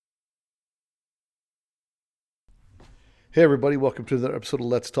Hey everybody, welcome to the episode of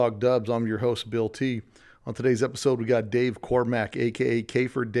Let's Talk Dubs. I'm your host, Bill T. On today's episode, we got Dave Cormack, aka K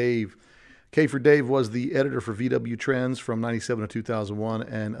for Dave. K for Dave was the editor for VW Trends from 97 to 2001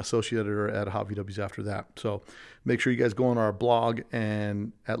 and associate editor at Hot VWs after that. So make sure you guys go on our blog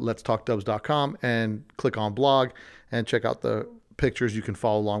and at letstalkdubs.com and click on blog and check out the pictures you can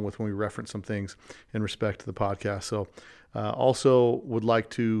follow along with when we reference some things in respect to the podcast. So also would like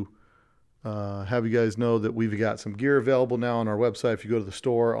to have you guys know that we've got some gear available now on our website. If you go to the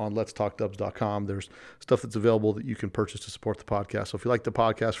store on letstalkdubs.com, there's stuff that's available that you can purchase to support the podcast. So if you like the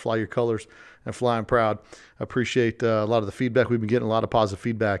podcast, fly your colors and fly 'em proud. I appreciate a lot of the feedback. We've been getting a lot of positive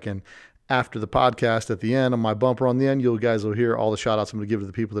feedback. And after the podcast, at the end, on my bumper on the end, you guys will hear all the shout outs I'm going to give to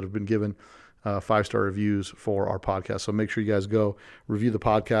the people that have been given 5-star reviews for our podcast. So make sure you guys go review the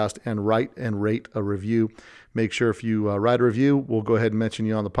podcast and write and rate a review. Make sure if you write a review, we'll go ahead and mention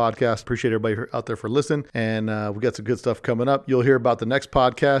you on the podcast. Appreciate everybody out there for listening. And we got some good stuff coming up. You'll hear about the next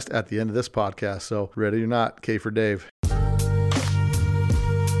podcast at the end of this podcast. So ready or not, K for Dave. A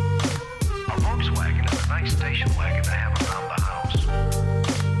Volkswagen is a nice station wagon to have around the house.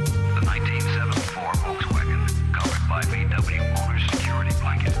 The 1974 Volkswagen, covered by VW Motors security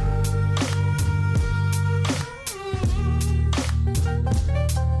blanket.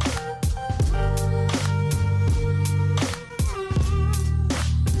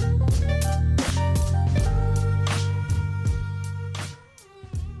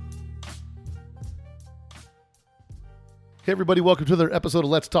 Hey everybody, welcome to another episode of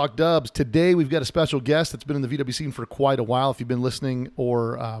Let's Talk Dubs. Today we've got a special guest that's been in the VW scene for quite a while. If you've been listening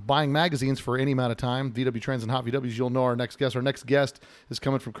or buying magazines for any amount of time, VW Trends and Hot VWs, you'll know our next guest. Our next guest is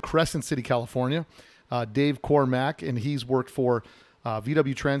coming from Crescent City, California, Dave Cormack, and he's worked for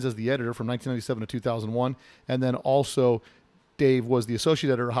VW Trends as the editor from 1997 to 2001, and then also Dave was the associate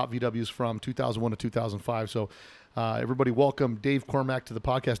editor of Hot VWs from 2001 to 2005. So everybody welcome Dave Cormack to the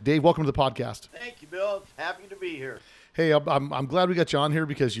podcast. Dave, welcome to the podcast. Thank you, Bill. Happy to be here. Hey, I'm glad we got you on here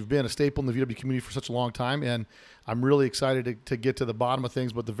because you've been a staple in the VW community for such a long time, and I'm really excited to get to the bottom of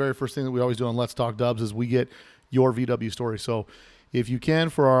things. But the very first thing that we always do on Let's Talk Dubs is we get your VW story. So if you can,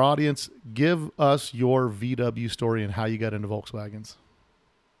 for our audience, give us your VW story and how you got into Volkswagens.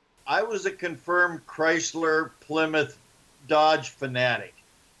 I was a confirmed Chrysler, Plymouth, Dodge fanatic,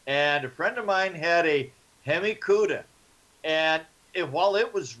 and a friend of mine had a Hemi Cuda, and while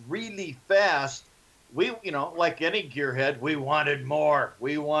it was really fast, we, like any gearhead, we wanted more.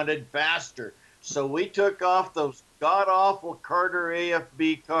 We wanted faster. So we took off those god-awful Carter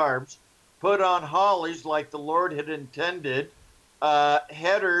AFB carbs, put on Hollies like the Lord had intended,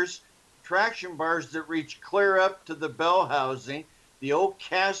 headers, traction bars that reach clear up to the bell housing, the old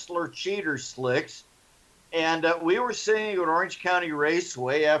Castler cheater slicks. And we were sitting at Orange County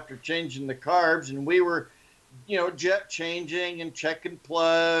Raceway after changing the carbs, and we were jet changing and checking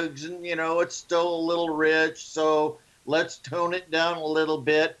plugs, and it's still a little rich, so let's tone it down a little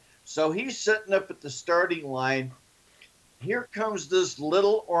bit. So he's sitting up at the starting line. Here comes this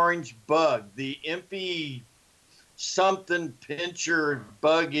little orange bug, the Impy something pincher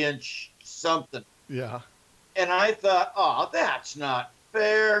bug inch something. Yeah. And I thought, oh, that's not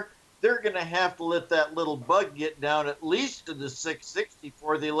fair. They're going to have to let that little bug get down at least to the 660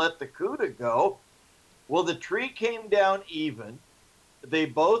 before they let the Cuda go. Well, the tree came down even. They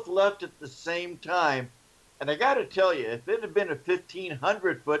both left at the same time. And I got to tell you, if it had been a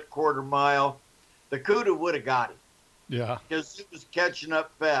 1,500-foot quarter mile, the Cuda would have got it. Yeah. Because it was catching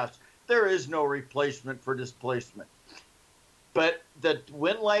up fast. There is no replacement for displacement. But the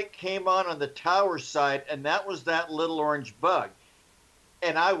wind light came on the tower side, and that was that little orange bug.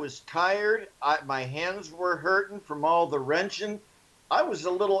 And I was tired. My hands were hurting from all the wrenching. I was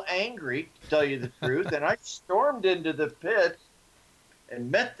a little angry, to tell you the truth, and I stormed into the pit and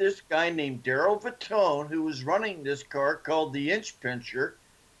met this guy named Daryl Vitone, who was running this car called the Inch Pincher.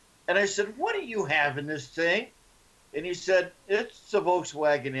 And I said, what do you have in this thing? And he said, it's a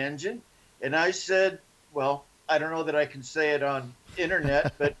Volkswagen engine. And I said, well, I don't know that I can say it on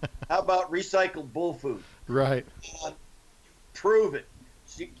internet, but how about recycled bull food? Right. Prove it.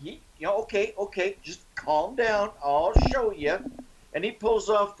 So okay, just calm down. I'll show you. And he pulls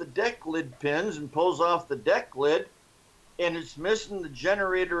off the deck lid pins and pulls off the deck lid, and it's missing the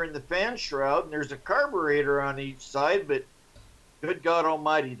generator and the fan shroud, and there's a carburetor on each side, but good God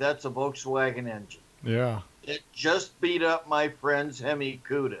almighty, that's a Volkswagen engine. Yeah. It just beat up my friend's Hemi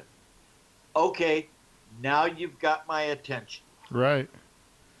Cuda. Okay, now you've got my attention. Right.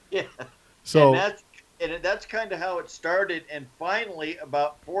 Yeah. So and that's kind of how it started, and finally,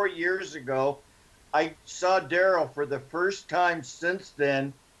 about 4 years ago, I saw Daryl for the first time since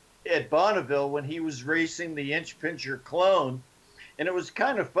then, at Bonneville when he was racing the Inch Pincher Clone. And it was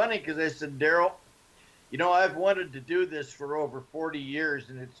kind of funny because I said, Daryl, I've wanted to do this for over 40 years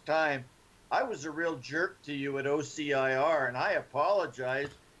and it's time. I was a real jerk to you at OCIR and I apologize.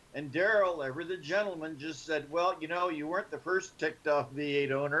 And Daryl, ever the gentleman, just said, well, you weren't the first ticked off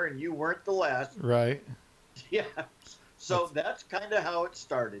V8 owner and you weren't the last. Right. Yeah. So that's kind of how it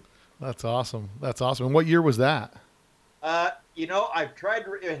started. That's awesome. That's awesome. And what year was that? I've tried,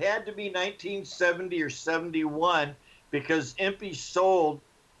 it had to be 1970 or 71 because Impy sold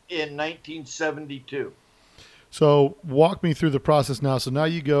in 1972. So walk me through the process now. So now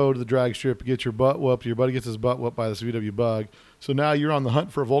you go to the drag strip, you get your butt whooped. Your buddy gets his butt whooped by this VW Bug. So now you're on the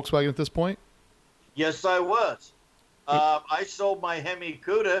hunt for a Volkswagen at this point? Yes, I was. I sold my Hemi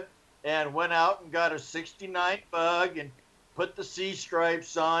Cuda and went out and got a 69 Bug and put the C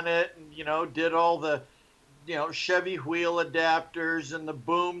stripes on it and, did all the, Chevy wheel adapters and the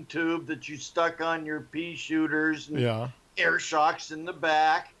boom tube that you stuck on your pea shooters and air shocks in the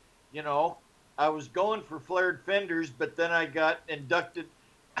back. I was going for flared fenders, but then I got inducted.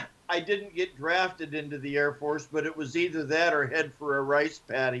 I didn't get drafted into the Air Force, but it was either that or head for a rice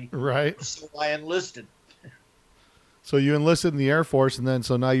paddy. Right. So I enlisted. So you enlisted in the Air Force, and then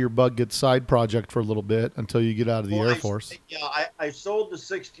so now your Bug gets side project for a little bit until you get out of the Air Force. Yeah, I sold the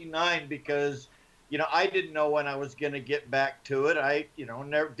 69 because, I didn't know when I was going to get back to it. I,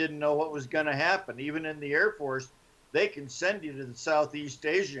 didn't know what was going to happen. Even in the Air Force, they can send you to the Southeast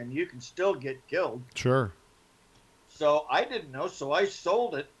Asia and you can still get killed. Sure. So I didn't know, so I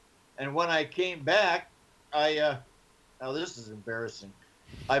sold it. And when I came back, now this is embarrassing.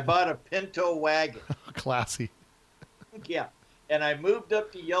 I bought a Pinto wagon. Classy. Yeah. And I moved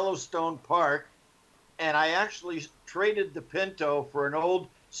up to Yellowstone Park and I actually traded the Pinto for an old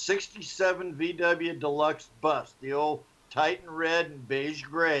 67 VW Deluxe bus, the old Titan red and beige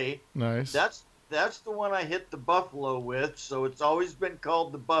gray. Nice. That's the one I hit the Buffalo with, so it's always been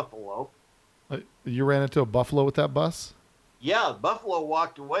called the Buffalo. You ran into a Buffalo with that bus? Yeah, Buffalo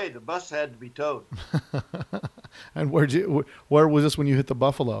walked away. The bus had to be towed. And where was this when you hit the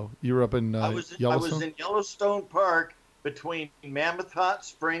Buffalo? You were up in Yellowstone? I was in Yellowstone Park between Mammoth Hot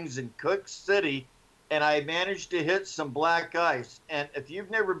Springs and Cook City, and I managed to hit some black ice. And if you've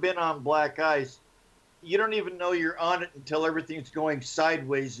never been on black ice, you don't even know you're on it until everything's going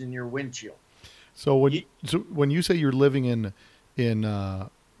sideways in your windshield. So when you say you're living in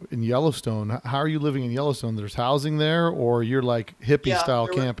Yellowstone, how are you living in Yellowstone? There's housing there, or you're like hippie style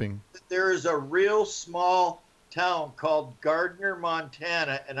camping? There is a real small town called Gardner,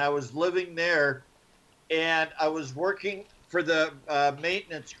 Montana, and I was living there, and I was working for the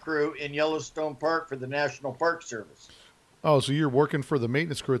maintenance crew in Yellowstone Park for the National Park Service. Oh, so you're working for the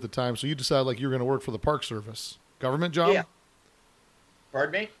maintenance crew at the time, so you decided like you're going to work for the Park Service. Government job? Yeah.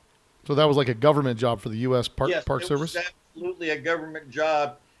 Pardon me? So that was like a government job for the U.S. Park Service? Yes, absolutely a government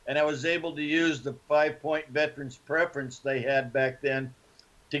job, and I was able to use the 5-point veterans preference they had back then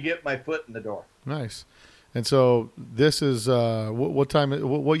to get my foot in the door. Nice. And so this is,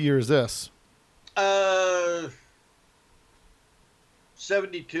 what year is this?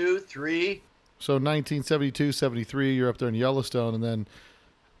 72, 3. So 1972, 73, you're up there in Yellowstone, and then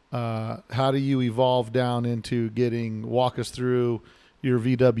how do you evolve down into walk us through your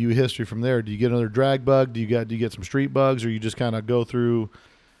VW history from there? Do you get another drag bug? Do you get some street bugs, or you just kind of go through?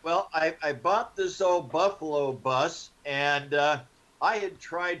 Well, I bought this old Buffalo bus, and I had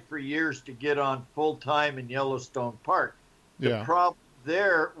tried for years to get on full-time in Yellowstone Park. The problem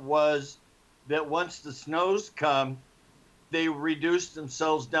there was that once the snows come, they reduced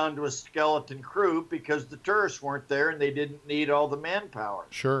themselves down to a skeleton crew because the tourists weren't there and they didn't need all the manpower.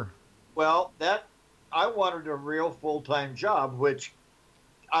 Sure. Well, I wanted a real full-time job, which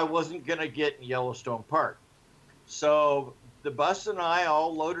I wasn't going to get in Yellowstone Park. So the bus and I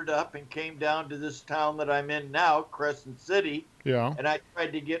all loaded up and came down to this town that I'm in now, Crescent City. Yeah. And I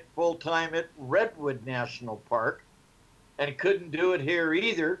tried to get full-time at Redwood National Park and couldn't do it here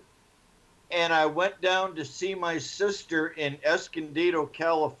either. And I went down to see my sister in Escondido,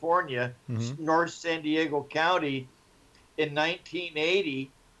 California, North San Diego County, in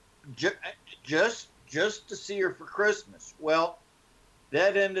 1980, just to see her for Christmas. Well,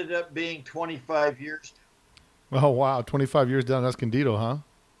 that ended up being 25 years. Oh wow, 25 years down in Escondido, huh?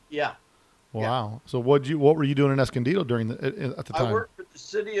 Yeah. Wow. Yeah. So what were you doing in Escondido at the time? I worked for the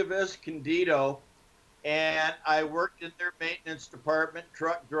city of Escondido, and I worked in their maintenance department,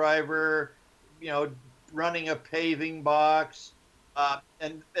 truck driver, running a paving box.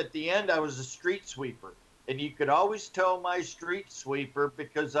 And at the end, I was a street sweeper. And you could always tell my street sweeper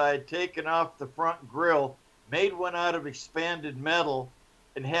because I had taken off the front grill, made one out of expanded metal,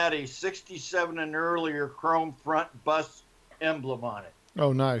 and had a 67 and earlier chrome front bus emblem on it.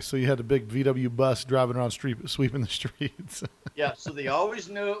 Oh, nice. So you had a big VW bus driving around sweeping the streets. Yeah, so they always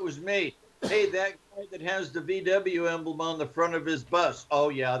knew it was me. Hey, that guy that has the VW emblem on the front of his bus. Oh,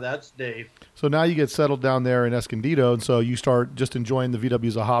 yeah, that's Dave. So now you get settled down there in Escondido, and so you start just enjoying the VW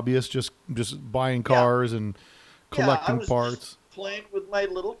as a hobbyist, just buying cars and collecting I was parts. just playing with my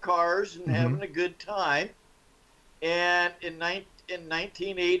little cars and having a good time. And in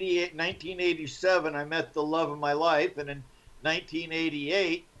 1988, 1987, I met the love of my life. And in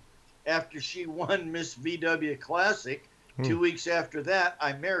 1988, after she won Miss VW Classic, 2 weeks after that,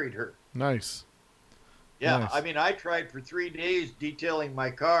 I married her. Nice. Yeah, Nice. I mean, I tried for 3 days detailing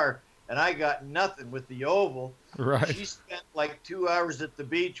my car, and I got nothing with the oval. Right. She spent like 2 hours at the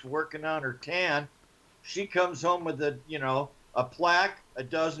beach working on her tan. She comes home with a plaque, a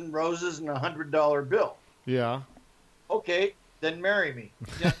dozen roses, and $100 bill. Yeah. Okay, then marry me.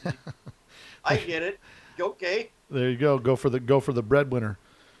 Yeah, I get it. Okay. There you go. Go for the breadwinner.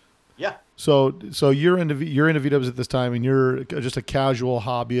 Yeah. So you're into VWs at this time, and you're just a casual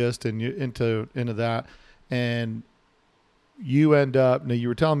hobbyist, and you're into that, and you end up. Now, you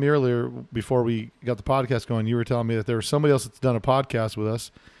were telling me earlier before we got the podcast going, you were telling me that there was somebody else that's done a podcast with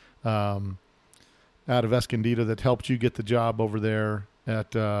us, out of Escondido, that helped you get the job over there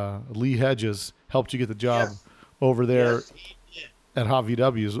at Lee Hedges. Helped you get the job over there Yes, he did. at Hot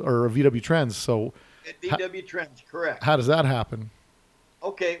VWs or VW Trends. So At VW Trends, correct. how does that happen?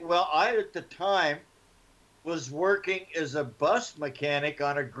 Okay, well, I at the time was working as a bus mechanic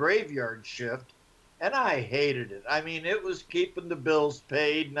on a graveyard shift, and I hated it. I mean, it was keeping the bills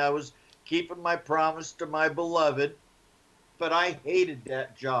paid, and I was keeping my promise to my beloved, but I hated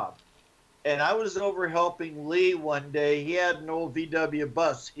that job. And I was over helping Lee one day. He had an old VW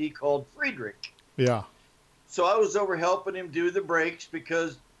bus he called Friedrich. Yeah. So I was over helping him do the brakes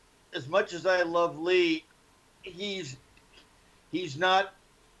because as much as I love Lee, he's not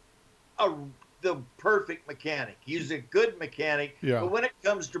the perfect mechanic. He's a good mechanic, Yeah. but when it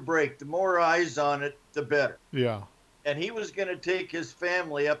comes to brake, the more eyes on it, the better. Yeah. And he was going to take his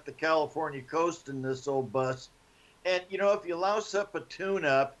family up the California coast in this old bus. And, if you louse up a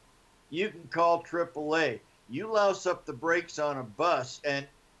tune-up, you can call AAA. You louse up the brakes on a bus, and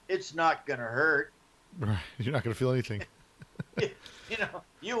it's not going to hurt. Right. You're not going to feel anything.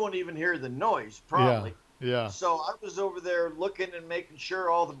 You won't even hear the noise, probably. Yeah. So I was over there looking and making sure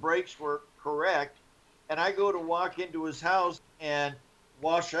all the brakes were correct. And I go to walk into his house and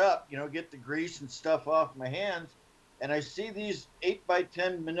wash up, get the grease and stuff off my hands. And I see these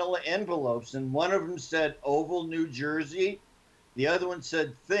 8x10 manila envelopes. And one of them said Oval, New Jersey. The other one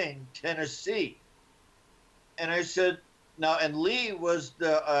said Thing, Tennessee. And I said, now, and Lee was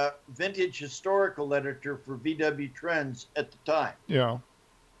the vintage historical editor for VW Trends at the time. Yeah.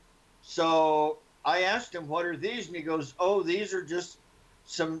 So I asked him, what are these? And he goes, oh, these are just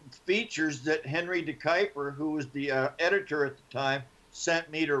some features that Henry DeKuyper, who was the editor at the time,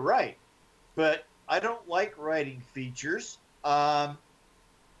 sent me to write. But I don't like writing features. That's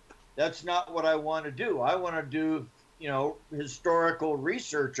not what I want to do. I want to do, historical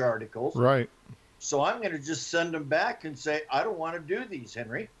research articles. Right. So I'm going to just send them back and say, I don't want to do these,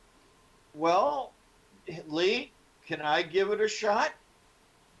 Henry. Well, Lee, can I give it a shot?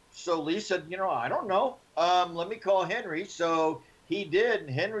 So Lee said, I don't know. Let me call Henry. So he did. And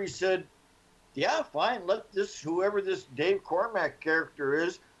Henry said, yeah, fine. Let whoever this Dave Cormack character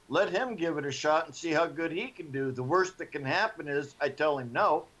is, let him give it a shot and see how good he can do. The worst that can happen is I tell him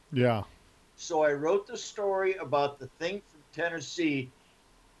no. Yeah. So I wrote the story about the Thing from Tennessee,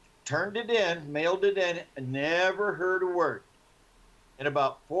 turned it in, mailed it in, and never heard a word. And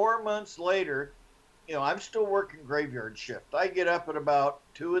about 4 months later, I'm still working graveyard shift. I get up at about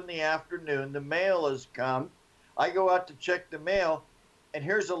 2 p.m. The mail has come. I go out to check the mail, and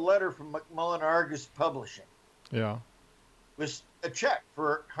here's a letter from McMullen Argus Publishing Yeah. with a check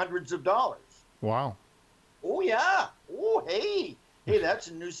for hundreds of dollars. Wow. Oh, yeah. Oh, hey. Hey, that's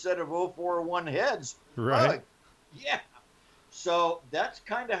a new set of 041 heads. Right. Yeah. So that's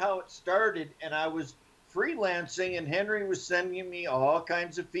kind of how it started. And I was freelancing, and Henry was sending me all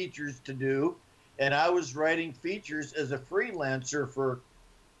kinds of features to do. And I was writing features as a freelancer for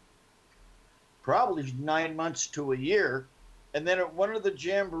probably 9 months to a year. And then at one of the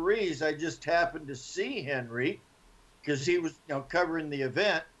jamborees, I just happened to see Henry because he was, covering the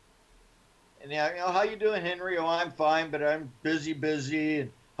event. And how you doing, Henry? Oh, I'm fine, but I'm busy.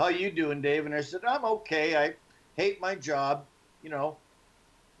 And how you doing, Dave? And I said, I'm okay. I hate my job,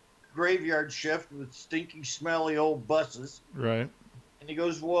 graveyard shift with stinking, smelly old buses. Right. And he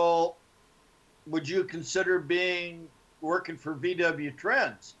goes, well, would you consider being working for VW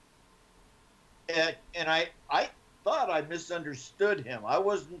Trends. And I thought I misunderstood him. I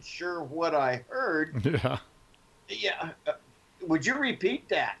wasn't sure what I heard. Yeah. Yeah. Would you repeat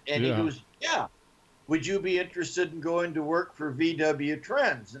that? And he goes, yeah. Would you be interested in going to work for VW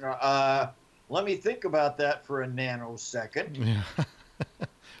Trends? And let me think about that for a nanosecond. Yeah.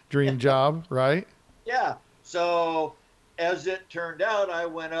 Dream job, right? Yeah. So as it turned out, I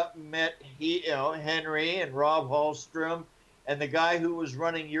went up and met Henry and Rob Hallstrom and the guy who was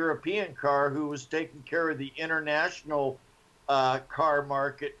running European Car, who was taking care of the international car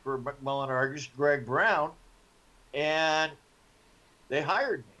market for McMullen Argus, Greg Brown, and they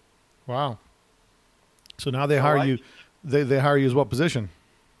hired me. Wow. So now they hire you. They hire you as what position?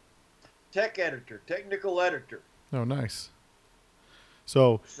 Tech editor, technical editor. Oh, nice.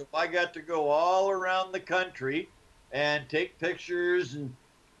 So I got to go all around the country and take pictures and,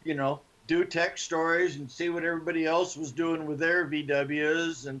 do tech stories and see what everybody else was doing with their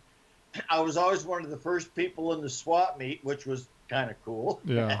VWs. And I was always one of the first people in the swap meet, which was kind of cool.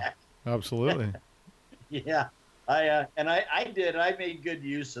 Yeah, absolutely. Yeah. I made good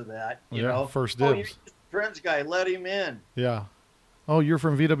use of that. You know, first dibs. Oh, you're just a Trends guy, let him in. Yeah. Oh, you're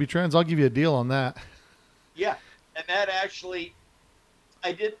from VW Trends? I'll give you a deal on that. Yeah. And that actually,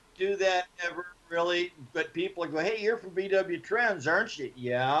 I didn't do that ever really, but people go, hey, you're from VW Trends, aren't you?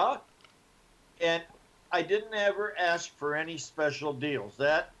 Yeah. And I didn't ever ask for any special deals.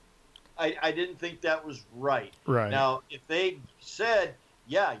 I didn't think that was right. Right. Now, if they said,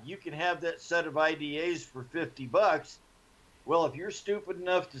 yeah, you can have that set of IDAs for $50, well, if you're stupid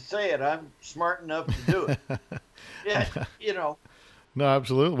enough to say it, I'm smart enough to do it. Yeah, No,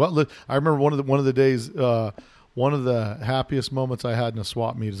 absolutely. Well, I remember one of the days, one of the happiest moments I had in a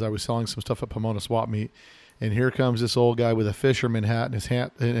swap meet is I was selling some stuff at Pomona Swap Meet, and here comes this old guy with a fisherman hat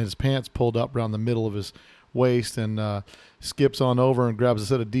and his pants pulled up around the middle of his waist, and skips on over and grabs a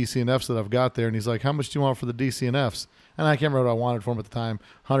set of DCNFs that I've got there, and he's like, "How much do you want for the DCNFs?" And I can't remember what I wanted for him at the time,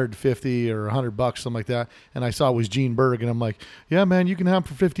 $150 or $100, something like that. And I saw it was Gene Berg, and I'm like, "Yeah, man, you can have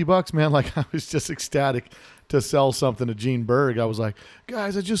them for $50, man." Like, I was just ecstatic to sell something to Gene Berg. I was like,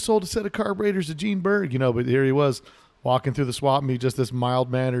 "Guys, I just sold a set of carburetors to Gene Berg," but here he was walking through the swap meet, just this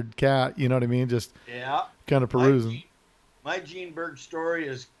mild-mannered cat, you know what I mean? Just kind of perusing. My Gene Berg story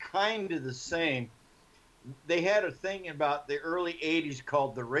is kind of the same. They had a thing about the early 80s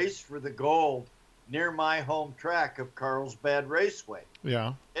called the Race for the Gold near my home track of Carlsbad Raceway.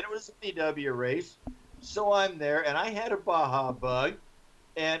 Yeah. And it was a VW race. So I'm there, and I had a Baja Bug,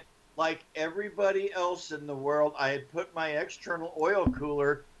 and like everybody else in the world, I had put my external oil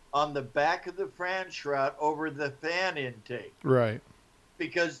cooler on the back of the fan shroud over the fan intake. Right.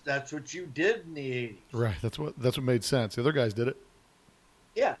 Because that's what you did in the 80s. Right. That's what made sense. The other guys did it.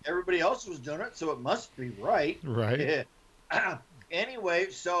 Yeah, everybody else was doing it, so it must be right. Right. Anyway,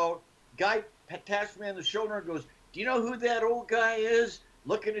 so guy taps me on the shoulder and goes, "Do you know who that old guy is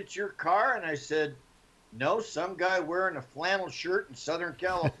looking at your car?" And I said, "No, some guy wearing a flannel shirt in Southern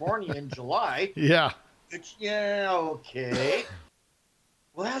California in July." Yeah. Which, okay.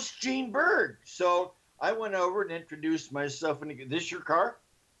 Well, that's Gene Berg. So I went over and introduced myself, and he goes, "This your car?"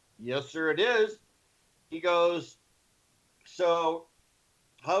 "Yes, sir, it is." He goes, "So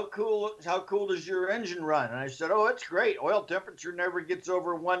how cool does your engine run?" And I said, "Oh, it's great. Oil temperature never gets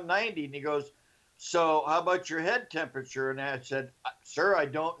over 190. And he goes, "So how about your head temperature?" And I said, "Sir, I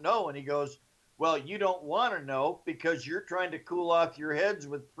don't know." And he goes, "Well, you don't want to know because you're trying to cool off your heads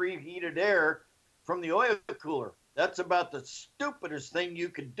with preheated air from the oil cooler. That's about the stupidest thing you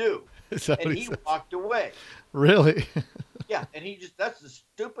could do." And he walked away. Really? Yeah, and that's the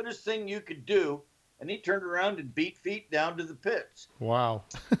stupidest thing you could do. And he turned around and beat feet down to the pits. Wow.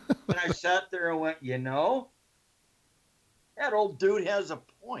 And I sat there and went, that old dude has a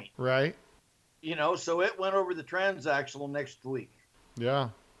point. Right. So it went over the transactional next week. Yeah.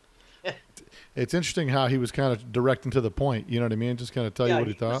 It's interesting how he was kind of directing to the point. You know what I mean? Just kind of tell you what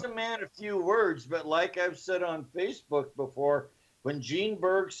he thought. He was a man of few words, but like I've said on Facebook before, when Gene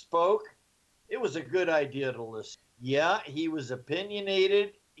Berg spoke, it was a good idea to listen. Yeah, he was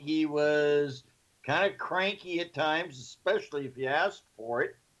opinionated. He was kind of cranky at times, especially if you asked for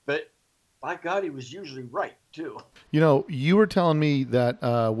it. But by God, he was usually right, too. You were telling me that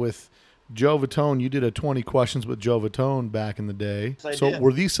with Joe Vitone, you did a 20 questions with Joe Vitone back in the day. Yes, so did.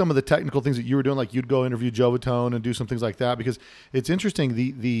 Were these some of the technical things that you were doing? Like you'd go interview Joe Vitone and do some things like that? Because it's interesting.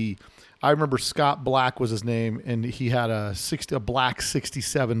 I remember Scott Black was his name, and he had a black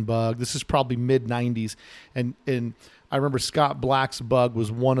 67 bug. This is probably mid 90s. And I remember Scott Black's bug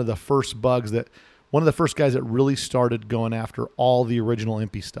was one of the first bugs that one of the first guys that really started going after all the original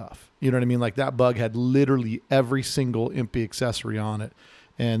Impy stuff. You know what I mean? Like that bug had literally every single Impy accessory on it.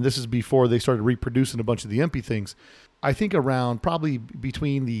 And this is before they started reproducing a bunch of the Impy things. I think around probably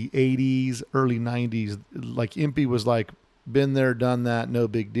between the 80s, early 90s, like Impy was like, been there, done that, no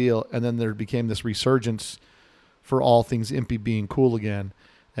big deal. And then there became this resurgence for all things Impy being cool again.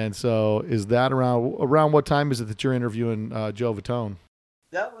 And so is that around what time is it that you're interviewing Joe Vitone?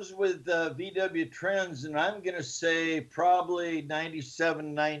 That was with VW Trends, and I'm going to say probably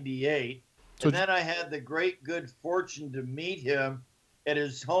 97, 98. So and then I had the great good fortune to meet him at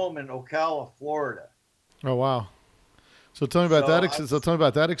his home in Ocala, Florida. Oh, wow. So tell me about tell me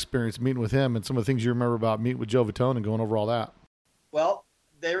about that experience, meeting with him, and some of the things you remember about meeting with Joe Vitone and going over all that. Well,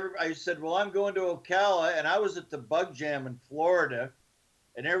 I said, well, I'm going to Ocala, and I was at the Bug Jam in Florida,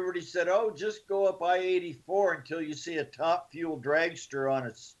 and everybody said, oh, just go up I-84 until you see a Top Fuel dragster on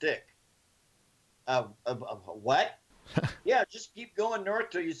a stick. What? Yeah, just keep going north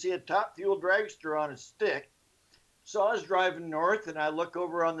till you see a Top Fuel dragster on a stick. So I was driving north, and I look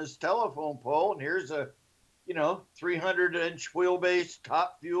over on this telephone pole, and here's a 300-inch wheelbase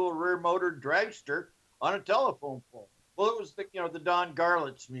Top Fuel rear motor dragster on a telephone pole. Well, it was the Don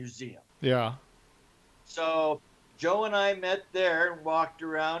Garlitz Museum. Yeah. So Joe and I met there and walked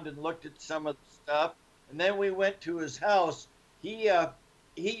around and looked at some of the stuff, and then we went to his house. He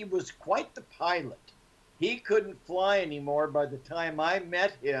was quite the pilot. He couldn't fly anymore by the time I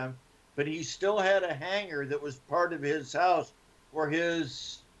met him, but he still had a hangar that was part of his house for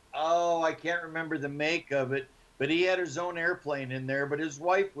his, I can't remember the make of it, but he had his own airplane in there, but his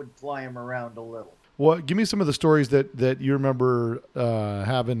wife would fly him around a little. Well, give me some of the stories that you remember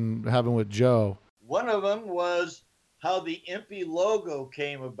having with Joe. One of them was how the Impy logo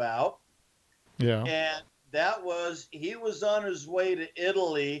came about. Yeah. And that was, he was on his way to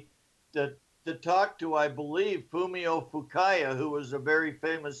Italy to talk to, I believe, Fumio Fukaya, who was a very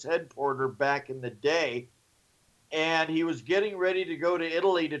famous head porter back in the day. And he was getting ready to go to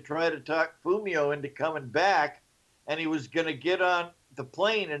Italy to try to talk Fumio into coming back. And he was going to get on the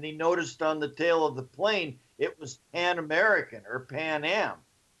plane, and he noticed on the tail of the plane, it was Pan American or Pan Am.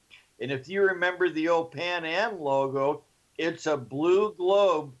 And if you remember the old Pan Am logo, it's a blue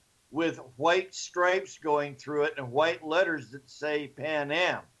globe with white stripes going through it and white letters that say Pan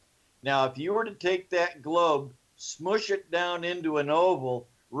Am. Now, if you were to take that globe, smush it down into an oval,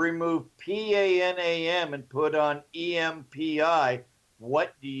 remove PANAM and put on EMPI,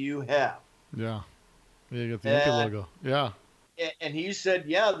 what do you have? Yeah. Yeah, you got the Impy logo. Yeah. And he said,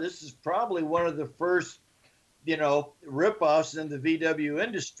 yeah, this is probably one of the first, rip-offs in the VW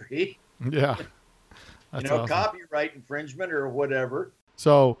industry. Yeah. That's awesome. Copyright infringement or whatever.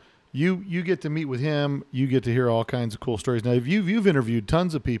 So you get to meet with him. You get to hear all kinds of cool stories. Now, you've interviewed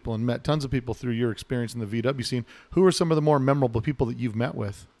tons of people and met tons of people through your experience in the VW scene. Who are some of the more memorable people that you've met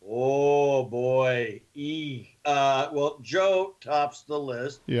with? Oh, boy. Well, Joe tops the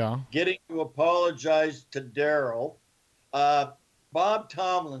list. Yeah. Getting to apologize to Daryl. Bob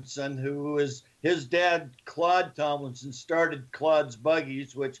Tomlinson, who is his dad, Claude Tomlinson, started Claude's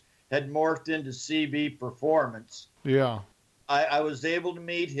Buggies, which had morphed into CB Performance. Yeah. I was able to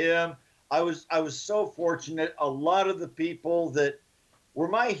meet him. I was so fortunate. A lot of the people that were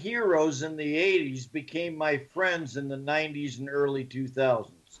my heroes in the 80s became my friends in the 90s and early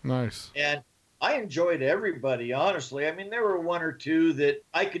 2000s. Nice. And I enjoyed everybody, honestly. I mean, there were one or two that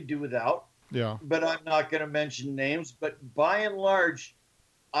I could do without. Yeah. But I'm not going to mention names. But by and large,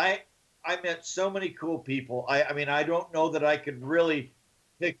 I met so many cool people. I mean, I don't know that I could really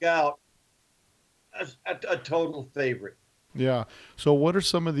pick out a total favorite. Yeah. So what are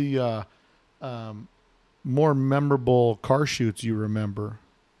some of the more memorable car shoots you remember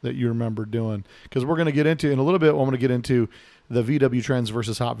doing? Because we're going to get into, in a little bit, I'm going to get into the VW Trends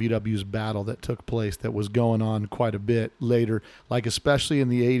versus Hot VW's battle that took place that was going on quite a bit later, like especially in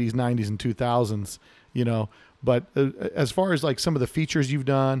the 80s, 90s, and 2000s, But as far as like some of the features you've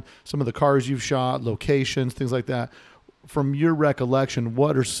done, some of the cars you've shot, locations, things like that, from your recollection,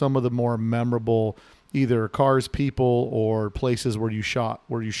 what are some of the more memorable either cars, people, or places where you shot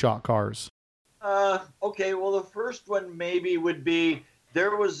cars? Okay, well, the first one maybe would be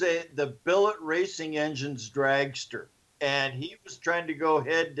there was the Billet Racing Engines dragster, and he was trying to go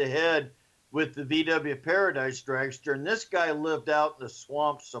head-to-head with the VW Paradise dragster, and this guy lived out in the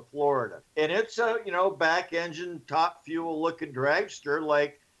swamps of Florida. And it's a, back engine, top fuel looking dragster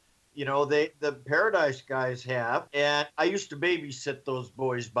like, the Paradise guys have. And I used to babysit those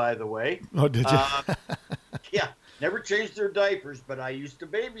boys, by the way. Oh, did you? Yeah, never changed their diapers, but I used to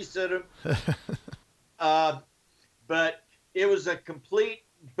babysit them. But it was a complete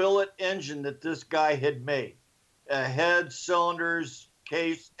billet engine that this guy had made. Head, cylinders,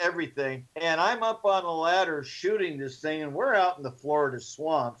 case, everything. And I'm up on a ladder shooting this thing, and we're out in the Florida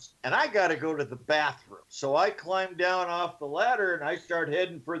swamps, and I got to go to the bathroom. So I climb down off the ladder, and I start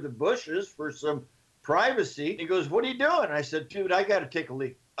heading for the bushes for some privacy. He goes, "What are you doing?" I said, "Dude, I got to take a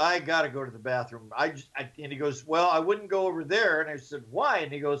leak. I got to go to the bathroom." And he goes, "Well, I wouldn't go over there." And I said, "Why?"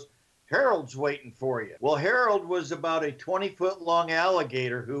 And he goes, "Harold's waiting for you." Well, Harold was about a 20-foot long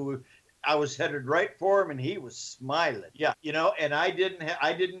alligator who I was headed right for him, and he was smiling. Yeah, and I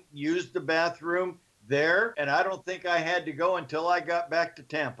didn't use the bathroom there, and I don't think I had to go until I got back to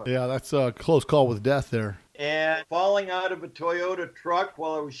Tampa. Yeah, that's a close call with death there. And falling out of a Toyota truck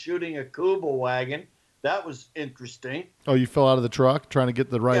while I was shooting a Kuba wagon, that was interesting. Oh, you fell out of the truck trying to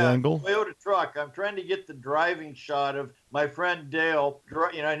get the right angle? Toyota truck. I'm trying to get the driving shot of my friend Dale,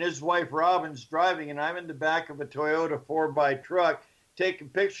 and his wife Robin's driving, and I'm in the back of a Toyota 4x truck taking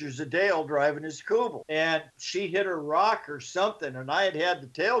pictures of Dale driving his Kuba. And she hit a rock or something, and I had the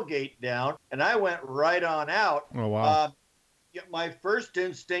tailgate down, and I went right on out. Oh, wow. My first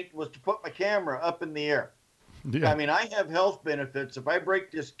instinct was to put my camera up in the air. Yeah. I mean, I have health benefits. If I break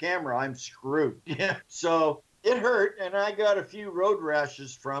this camera, I'm screwed. Yeah. So it hurt, and I got a few road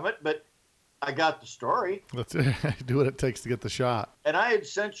rashes from it, but I got the story. Let's do what it takes to get the shot. And I had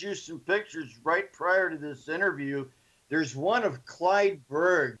sent you some pictures right prior to this interview. There's one of Clyde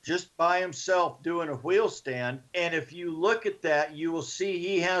Berg just by himself doing a wheel stand. And if you look at that, you will see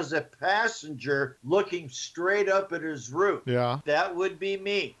he has a passenger looking straight up at his roof. Yeah. That would be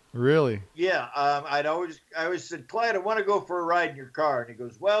me. Really? Yeah. I always said, "Clyde, I want to go for a ride in your car." And he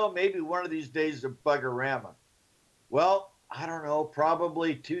goes, "Well, maybe one of these days a Bugorama." Well, I don't know,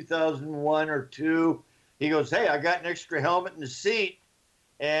 probably 2001 or 2. He goes, "Hey, I got an extra helmet in the seat."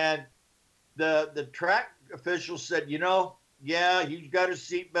 And the track official said, "Yeah, he's got a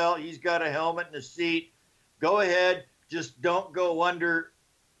seatbelt. He's got a helmet in the seat. Go ahead. Just don't go under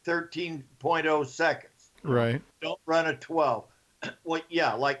 13.0 seconds. Right. Don't run a 12. Well,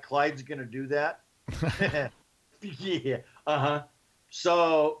 yeah, like Clyde's going to do that. Yeah. Uh-huh.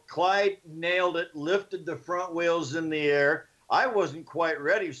 So Clyde nailed it, lifted the front wheels in the air. I wasn't quite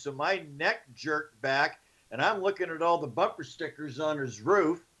ready, so my neck jerked back, and I'm looking at all the bumper stickers on his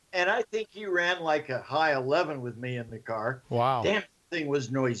roof. And I think he ran like a high 11 with me in the car. Wow. Damn, the thing was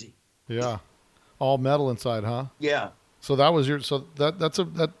noisy. Yeah. All metal inside, huh? Yeah. So that was that's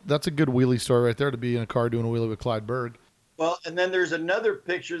a good wheelie story right there, to be in a car doing a wheelie with Clyde Berg. Well, and then there's another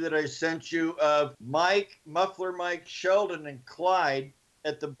picture that I sent you of Muffler Mike Sheldon and Clyde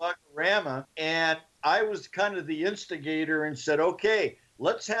at the Buckarama. And I was kind of the instigator and said, "Okay,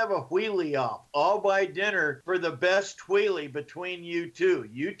 let's have a wheelie off. I'll buy dinner for the best wheelie between you two.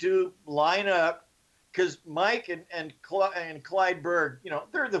 You two line up," because Mike and Clyde Berg,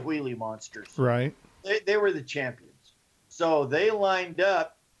 they're the wheelie monsters. Right. They were the champions. So they lined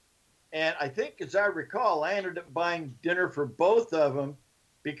up, and I think, as I recall, I ended up buying dinner for both of them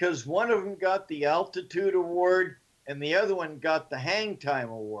because one of them got the altitude award and the other one got the hang time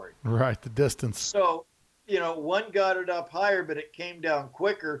award. Right, the distance. So, one got it up higher, but it came down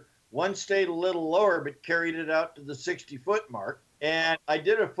quicker. One stayed a little lower, but carried it out to the 60-foot mark. And I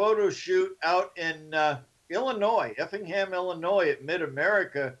did a photo shoot out in Illinois, Effingham, Illinois, at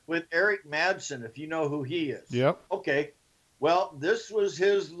Mid-America with Eric Madsen, if you know who he is. Yep. Okay. Well, this was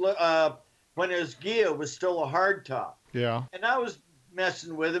his, when his Gia was still a hardtop. Yeah. And I was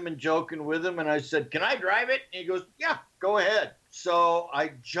messing with him and joking with him, and I said, "Can I drive it?" And he goes, "Yeah, go ahead." So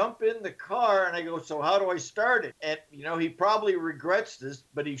I jump in the car, and I go, "So how do I start it?" And, he probably regrets this,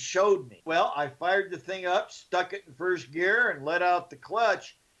 but he showed me. Well, I fired the thing up, stuck it in first gear, and let out the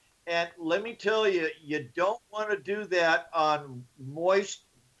clutch. And let me tell you, you don't want to do that on moist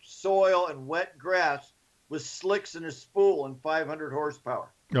soil and wet grass with slicks and a spool and 500 horsepower.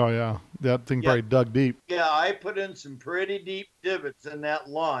 Oh, yeah. That thing probably dug deep. Yeah, I put in some pretty deep divots in that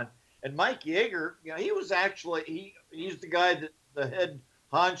lawn. And Mike Yeager, he was actually, he's the guy that the head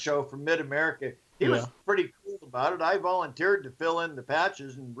honcho from Mid-America. He was pretty cool about it. I volunteered to fill in the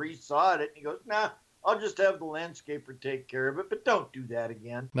patches and resawed it. And he goes, "Nah, I'll just have the landscaper take care of it, but don't do that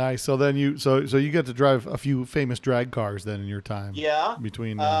again." Nice. So then you get to drive a few famous drag cars then in your time. Yeah.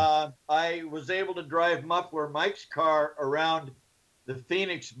 Between. I was able to drive Muffler Mike's car around the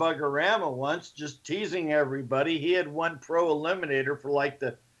Phoenix Bugorama once, just teasing everybody. He had won Pro Eliminator for like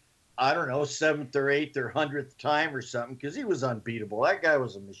the, I don't know, 7th or 8th or 100th time or something, because he was unbeatable. That guy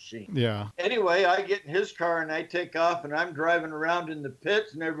was a machine. Yeah. Anyway, I get in his car and I take off, and I'm driving around in the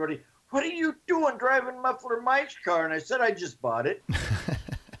pits, and everybody, "What are you doing driving Muffler Mike's car?" And I said, "I just bought it."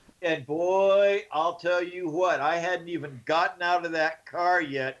 And boy, I'll tell you what, I hadn't even gotten out of that car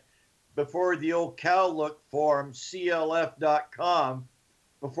yet before the old cow look forum, CLF.com,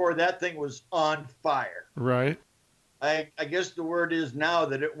 before that thing was on fire. Right. I guess the word is now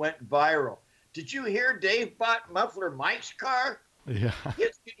that it went viral. Did you hear Dave bought Muffler Mike's car? Yeah.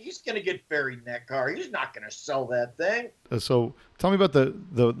 He's going to get buried in that car. He's not going to sell that thing. So tell me about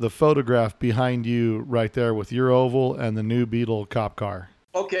the photograph behind you right there with your oval and the new Beetle cop car.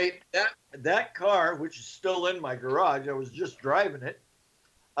 Okay, that car, which is still in my garage, I was just driving it,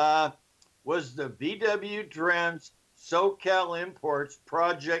 was the VW Trends SoCal Imports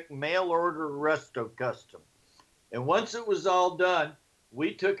Project Mail Order Resto Custom. And once it was all done,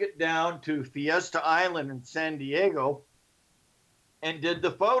 we took it down to Fiesta Island in San Diego and did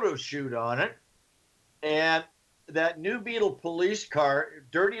the photo shoot on it. And that new Beetle police car,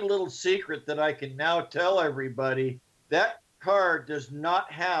 dirty little secret that I can now tell everybody, that car does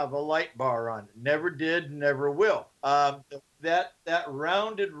not have a light bar on it. Never did, never will. That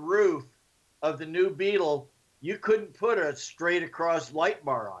rounded roof of the new Beetle, you couldn't put a straight across light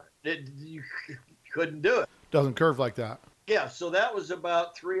bar on it. You couldn't do it. Doesn't curve like that. Yeah, so that was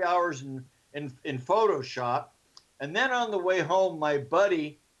about 3 hours in Photoshop. And then on the way home, my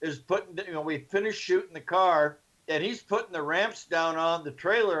buddy is putting, we finished shooting the car, and he's putting the ramps down on the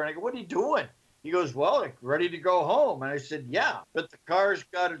trailer. And I go, what are you doing? He goes, well, ready to go home. And I said, yeah, but the car's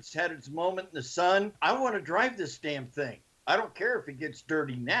had its moment in the sun. I want to drive this damn thing. I don't care if it gets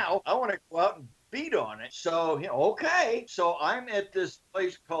dirty now. I want to go out and beat on it. So, okay. So I'm at this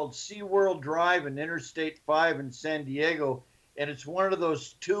place called SeaWorld Drive in Interstate 5 in San Diego. And it's one of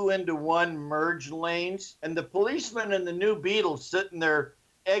those 2-into-1 merge lanes. And the policeman in the new Beetle sitting there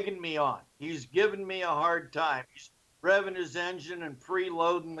egging me on. He's giving me a hard time. He's revving his engine and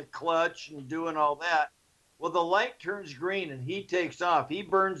preloading the clutch and doing all that. Well, the light turns green and he takes off. He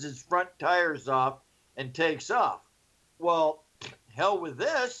burns his front tires off and takes off. Well, hell with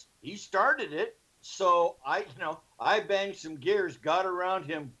this. He started it. So I banged some gears, got around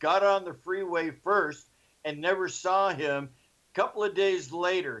him, got on the freeway first, and never saw him. A couple of days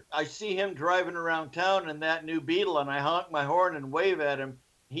later, I see him driving around town in that new Beetle, and I honk my horn and wave at him.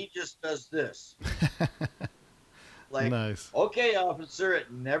 He just does this. Like, nice. Okay, officer,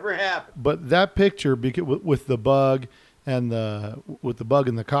 it never happened. But that picture, with the bug and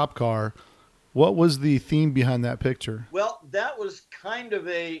the cop car, what was the theme behind that picture? Well, that was kind of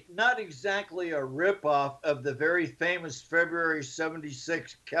not exactly a ripoff of the very famous February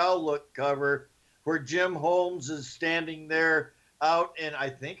 76 Cow Look cover where Jim Holmes is standing there out in, I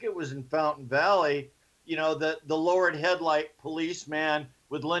think it was in Fountain Valley, the lowered headlight policeman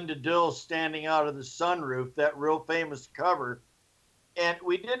with Linda Dill standing out of the sunroof, that real famous cover. And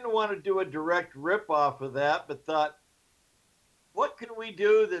we didn't want to do a direct ripoff of that, but thought, what can we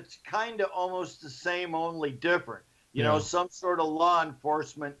do that's kind of almost the same, only different? Some sort of law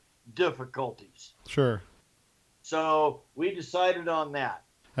enforcement difficulties. Sure. So we decided on that.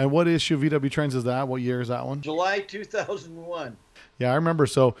 And what issue of VW Trends is that? What year is that one? July 2001. Yeah, I remember.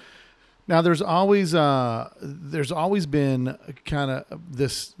 So now there's always been kind of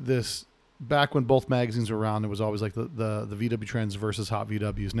this back when both magazines were around, it was always like the VW Trends versus Hot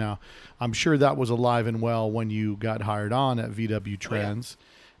VWs. Now, I'm sure that was alive and well when you got hired on at VW Trends. Oh,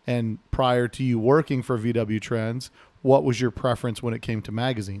 yeah. And prior to you working for VW Trends, what was your preference when it came to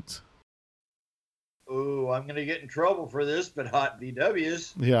magazines? Oh, I'm going to get in trouble for this, but Hot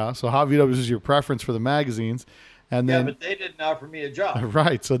VWs. Yeah, so Hot VWs is your preference for the magazines. And then, yeah, but they didn't offer me a job.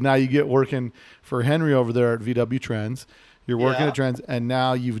 Right, so now you get working for Henry over there at VW Trends. You're working at Trends, and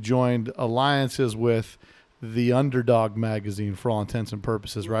now you've joined alliances with the Underdog magazine for all intents and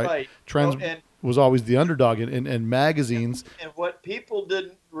purposes, right? Right. Trends was always the underdog in magazines. And what people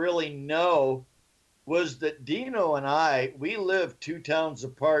didn't really know was that Dino and we lived 2 towns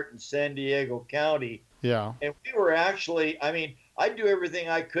apart in San Diego County. Yeah. And we were actually, I'd do everything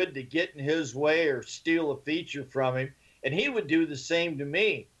I could to get in his way or steal a feature from him, and he would do the same to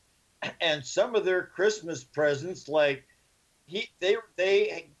me. And some of their Christmas presents, like,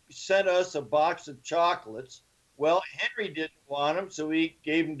 they sent us a box of chocolates. Well, Henry didn't want them, so he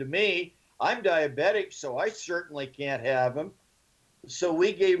gave them to me. I'm diabetic, so I certainly can't have them. So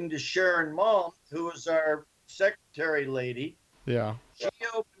we gave them to Sharon Malm, who was our secretary lady. Yeah. She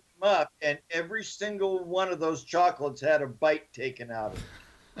opened them up, and every single one of those chocolates had a bite taken out of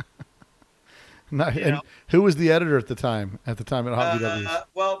it. And who was the editor at the time at Hot VWs?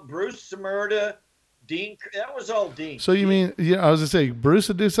 Well, Bruce Samerda, Dean, that was all Dean. So you mean, I was going to say, Bruce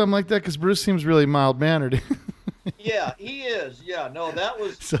would do something like that? Because Bruce seems really mild-mannered. Yeah, he is. Yeah, no, that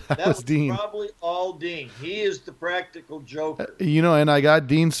was So that that was was Dean. probably all Dean. He is the practical joker. And I got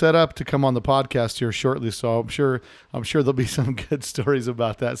Dean set up to come on the podcast here shortly, so I'm sure there'll be some good stories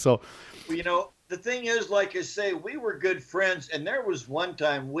about that. So, Well, the thing is, like I say, we were good friends, and there was one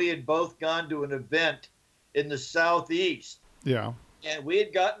time we had both gone to an event in the Southeast, yeah, and we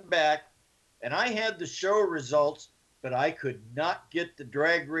had gotten back, and I had the show results, but I could not get the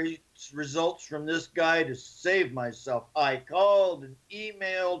drag race results from this guy to save myself. I called and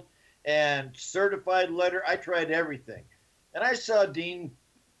emailed and certified letter. I tried everything. And I saw Dean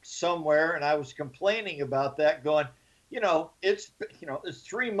somewhere, and I was complaining about that, going, it's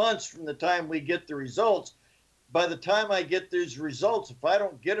 3 months from the time we get the results. By the time I get these results, if I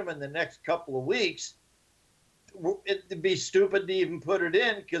don't get them in the next couple of weeks, it'd be stupid to even put it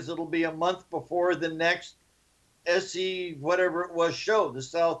in because it'll be a month before the next SE whatever it was show, the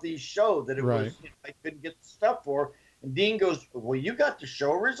Southeast show that it Right. was. I couldn't get the stuff for. And Dean goes, "Well, you got the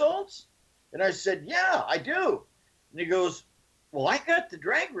show results?" And I said, "Yeah, I do." And he goes, "Well, I got the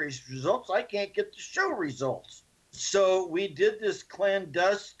drag race results. I can't get the show results." So we did this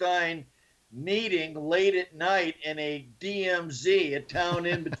clandestine meeting late at night in a DMZ, a town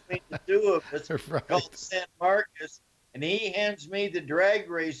in between the two of us, Right. called San Marcos. And he hands me the drag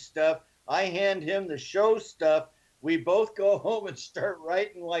race stuff. I hand him the show stuff. We both go home and start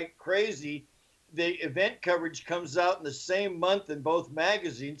writing like crazy. The event coverage comes out in the same month in both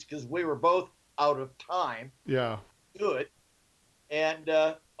magazines because we were both out of time yeah, to do it. And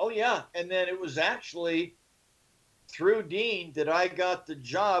and then it was actually through Dean that I got the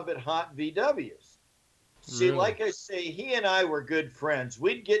job at Hot VWs. See, Really? like I say, he and I were good friends.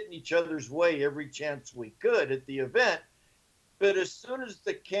 We'd get in each other's way every chance we could at the event. But as soon as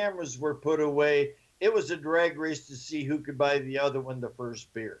the cameras were put away, it was a drag race to see who could buy the other one the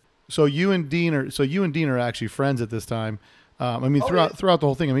first beer. So you and Dean are actually friends at this time. Yeah. Throughout the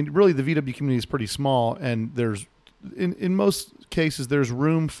whole thing. I mean, really, the VW community is pretty small, and there's in most cases there's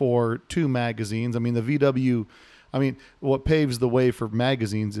room for two magazines. I mean, the VW. I mean, what paves the way for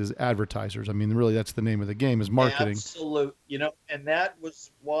magazines is advertisers. I mean, really, that's the name of the game, is marketing. Absolute, and that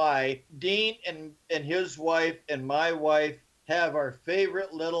was why Dean and his wife and my wife have our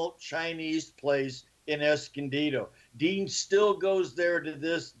favorite little Chinese place in Escondido. Dean still goes there to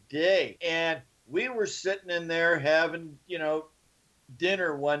this day. And we were sitting in there having,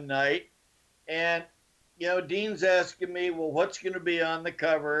 dinner one night. And, Dean's asking me, well, what's going to be on the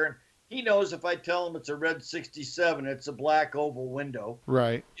cover? And he knows if I tell him it's a red 67, it's a black oval window.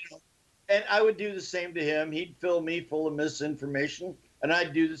 Right. And I would do the same to him. He'd fill me full of misinformation, and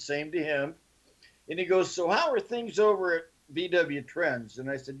I'd do the same to him. And he goes, so how are things over at VW Trends? And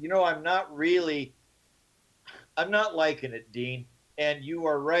I said, I'm not liking it, Dean. And you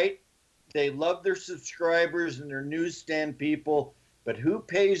are right. They love their subscribers and their newsstand people, but who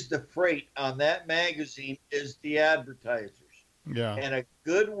pays the freight on that magazine is the advertisers. Yeah. And a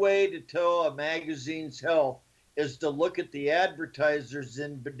good way to tell a magazine's health is to look at the advertisers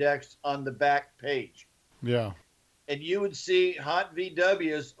index on the back page. Yeah. And you would see Hot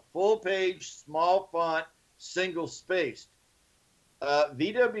VW's full page, small font, single spaced.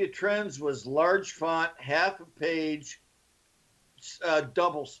 VW Trends was large font, half a page,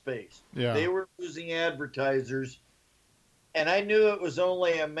 double spaced. Yeah. They were losing advertisers. And I knew it was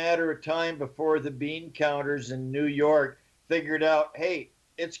only a matter of time before the bean counters in New York figured out, hey,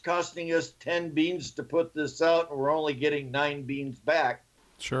 it's costing us 10 beans to put this out, and we're only getting 9 beans back.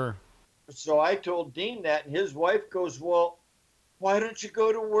 Sure. So I told Dean that, and his wife goes, well, why don't you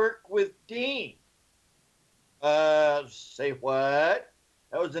go to work with Dean? Say what?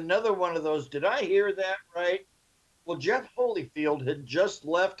 That was another one of those, did I hear that right? Well, Jeff Holyfield had just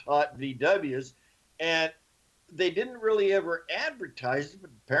left Hot VWs, and they didn't really ever advertise it,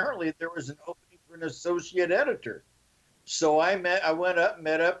 but apparently there was an opening for an associate editor. So I met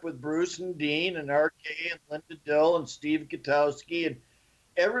up with Bruce and Dean and RK and Linda Dill and Steve Katowski, and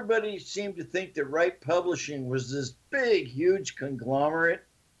everybody seemed to think that Wright Publishing was this big, huge conglomerate.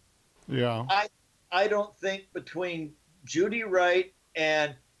 Yeah. I don't think between Judy Wright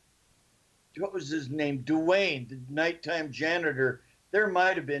and what was his name, Dwayne, the nighttime janitor, there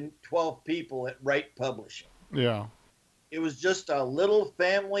might have been 12 people at Wright Publishing. Yeah. It was just a little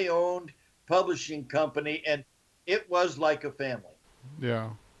family-owned publishing company, and it was like a family.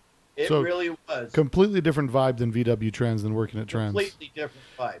 Yeah. It So, really was. Completely different vibe than VW Trends than working at Trends. Completely different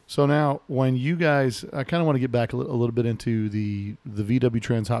vibe. So now, when you guys, I kind of want to get back a little bit into the VW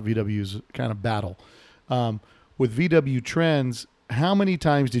Trends, Hot VWs kind of battle. With VW Trends, how many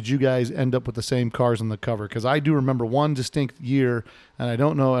times did you guys end up with the same cars on the cover? Because I do remember one distinct year, and I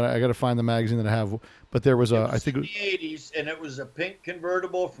don't know, and I got to find the magazine that I have, but there was I think in the 80s, and it was a pink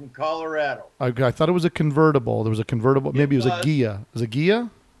convertible from Colorado. I thought it was a convertible. There was a convertible. Maybe it was a Ghia. Was it Ghia?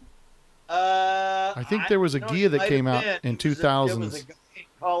 I think there was a Ghia that came out in 2000s. It was a guy in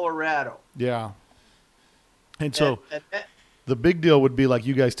Colorado. Yeah. And so the big deal would be like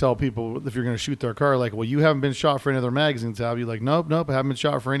you guys tell people if you're going to shoot their car, like, well, you haven't been shot for any other magazines, have you? Like, nope, I haven't been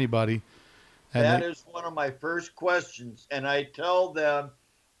shot for anybody. And that is one of my first questions. And I tell them,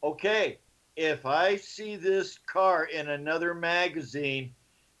 okay, if I see this car in another magazine,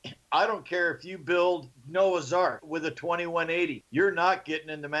 I don't care if you build Noah's Ark with a 2180. You're not getting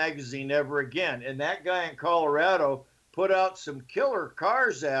in the magazine ever again. And that guy in Colorado put out some killer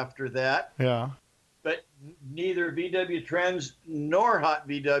cars after that. Yeah. But neither VW Trends nor Hot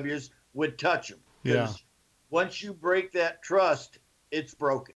VWs would touch them. Yeah. Once you break that trust, it's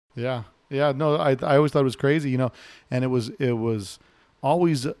broken. Yeah. Yeah. No, I always thought it was crazy, and it was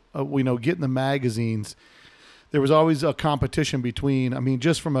always, getting the magazines. There was always a competition between,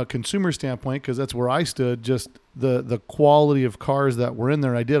 just from a consumer standpoint, because that's where I stood, just the quality of cars that were in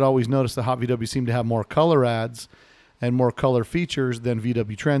there. I did always notice the Hot VW seemed to have more color ads and more color features than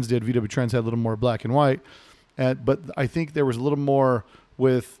VW Trends did. VW Trends had a little more black and white. But I think there was a little more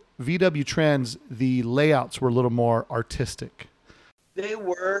with VW Trends, the layouts were a little more artistic. They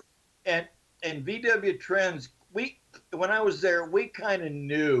were, and VW Trends, when I was there, we kind of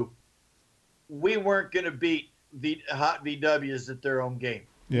knew we weren't going to beat Hot VWs at their own game.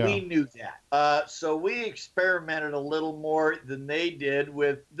 Yeah. We knew that. So we experimented a little more than they did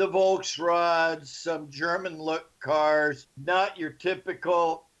with the Volkswagens, some German-look cars, not your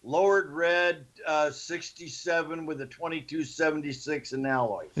typical lowered red 67 with a 2276 in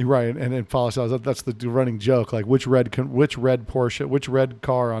alloys. Right, and in Polishouse, that's the running joke. Like which red Porsche, which red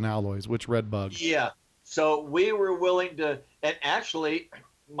car on alloys, which red bug. Yeah. So we were willing to, and actually,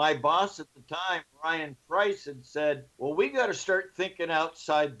 my boss at the time, Ryan Price, had said, well, we got to start thinking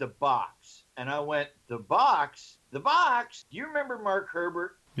outside the box. And I went, the box? Do you remember Mark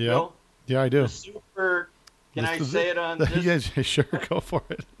Herbert? Yeah. Bill? Yeah, I do. The super, can I say it on this? Yeah, sure, go for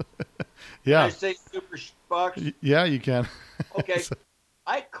it. Yeah. Can I say super box? Yeah, you can. Okay.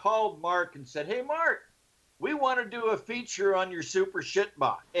 I called Mark and said, hey, Mark, we want to do a feature on your super shit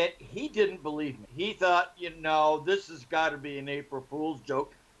box. And he didn't believe me. He thought, this has got to be an April Fool's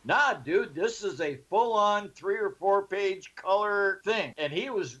joke. Nah, dude, this is a full-on 3 or 4 page color thing. And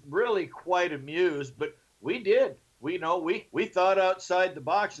he was really quite amused, but we did. We thought outside the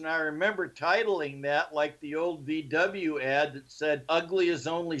box, and I remember titling that like the old VW ad that said, ugly is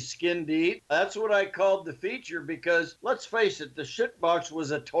only skin deep. That's what I called the feature because, let's face it, the shit box was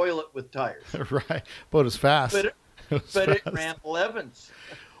a toilet with tires. Right, but it was fast. But it ran 11s.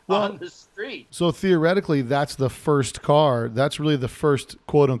 On the street. So theoretically, that's the first car. That's really the first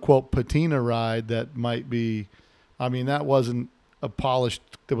quote unquote patina ride that might be. That wasn't a polished.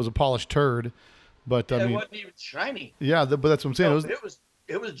 There was a polished turd, but it wasn't even shiny. Yeah, but that's what I'm saying. No,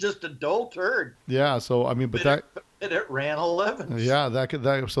 it was just a dull turd. Yeah. So it ran 11. Yeah,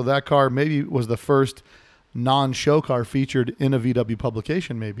 that car maybe was the first non-show car featured in a VW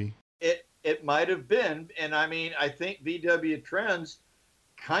publication. Maybe it might have been, and I think VW Trends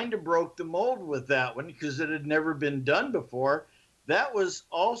kind of broke the mold with that one because it had never been done before. That was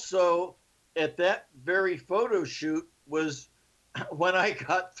also at that very photo shoot was when I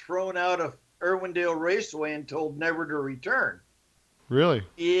got thrown out of Irwindale Raceway and told never to return. Really?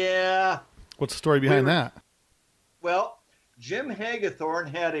 Yeah. What's the story behind that? Well, Jim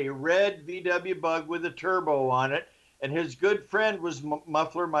Hagethorn had a red VW Bug with a turbo on it, and his good friend was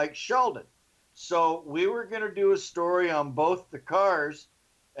Muffler Mike Sheldon. So we were going to do a story on both the cars.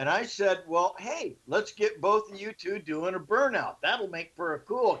 And I said, well, hey, let's get both of you two doing a burnout. That'll make for a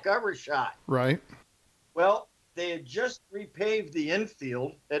cool cover shot. Right. Well, they had just repaved the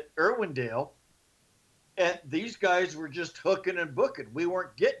infield at Irwindale, and these guys were just hooking and booking. We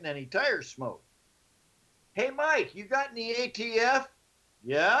weren't getting any tire smoke. Hey, Mike, you got any ATF?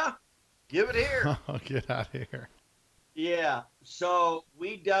 Yeah? Give it here. Oh, get out of here. Yeah. So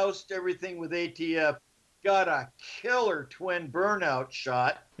we doused everything with ATF. Got a killer twin burnout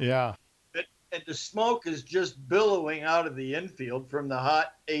shot. Yeah. And the smoke is just billowing out of the infield from the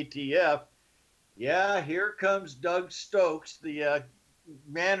hot ATF. Yeah, here comes Doug Stokes, the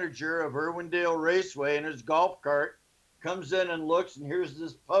manager of Irwindale Raceway, in his golf cart. Comes in and looks, and here's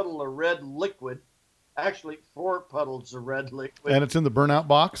this puddle of red liquid. Actually, 4 puddles of red liquid. And it's in the burnout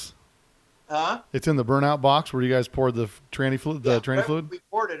box? Huh? It's in the burnout box where you guys poured the tranny fluid. The tranny right, fluid. we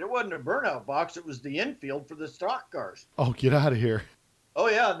poured it. It wasn't a burnout box. It was the infield for the stock cars. Oh, get out of here! Oh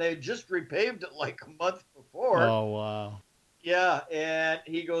yeah, and they just repaved it like a month before. Oh wow. Yeah, and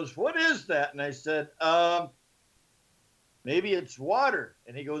he goes, "What is that?" And I said, maybe it's water."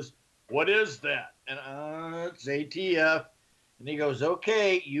 And he goes, "What is that?" And it's ATF. And he goes,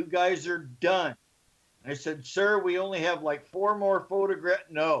 "Okay, you guys are done." And I said, "Sir, we only have like 4 more photographs."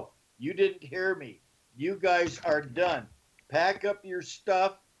 "No, you didn't hear me. You guys are done. Pack up your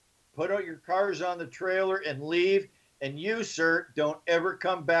stuff, put out your cars on the trailer, and leave. And you, sir, don't ever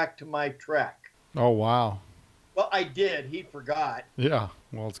come back to my track." Oh wow. Well, I did. He forgot, Yeah.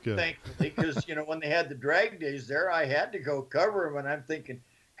 Well, it's good. thankfully, because, when they had the drag days there, I had to go cover him. And I'm thinking,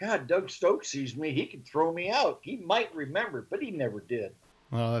 God, Doug Stokes sees me. He could throw me out. He might remember, but he never did.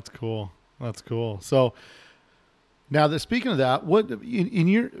 Oh, that's cool. That's cool. So now that speaking of that, what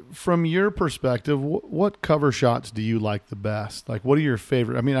from your perspective, what cover shots do you like the best? Like, what are your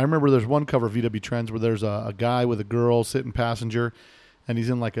favorite? I mean, I remember there's one cover of VW Trends where there's a guy with a girl sitting passenger, and he's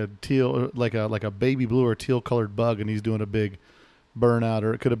in like a teal, like a baby blue or teal colored bug, and he's doing a big burnout,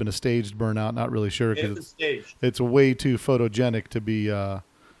 or it could have been a staged burnout. Not really sure It was staged. it's way too photogenic to be,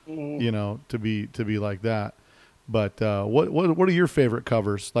 to be like that. But what are your favorite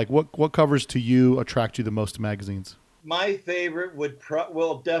covers? Like what covers to you attract you the most to magazines? My favorite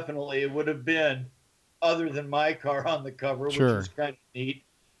definitely it would have been, other than my car on the cover, which Sure. was kind of neat,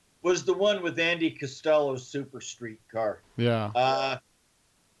 was the one with Andy Costello's Super Street car. Yeah.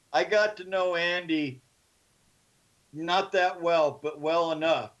 I got to know Andy not that well, but well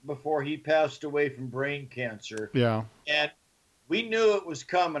enough before he passed away from brain cancer. Yeah. And we knew it was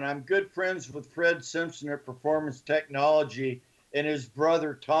coming. I'm good friends with Fred Simpson at Performance Technology and his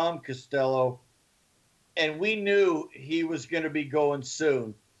brother, Tom Costello. And we knew he was going to be going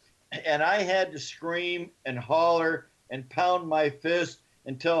soon. And I had to scream and holler and pound my fist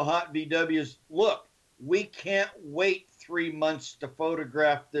and tell Hot VWs, look, we can't wait 3 months to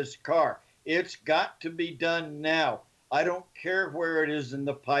photograph this car. It's got to be done now. I don't care where it is in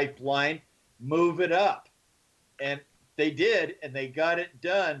the pipeline. Move it up. And they did, and they got it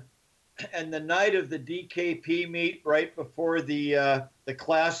done. And the night of the DKP meet, right before the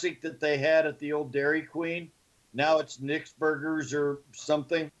classic that they had at the old Dairy Queen, now it's Nick's Burgers or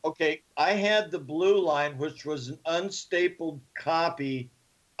something. Okay, I had the blue line, which was an unstapled copy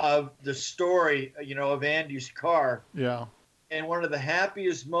of the story, of Andy's car. Yeah. And one of the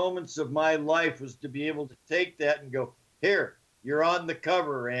happiest moments of my life was to be able to take that and go, here, you're on the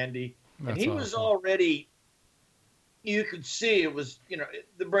cover, Andy. That's and he was awesome. already, you could see it was,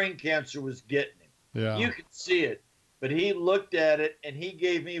 the brain cancer was getting him. Yeah. You could see it. But he looked at it and he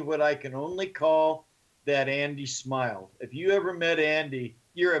gave me what I can only call that Andy smile. If you ever met Andy,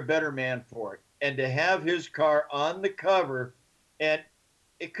 you're a better man for it. And to have his car on the cover, and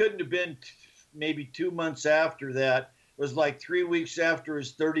it couldn't have been maybe 2 months after that. It was like 3 weeks after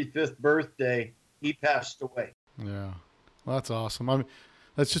his 35th birthday, he passed away. Yeah. Well, that's awesome. I mean,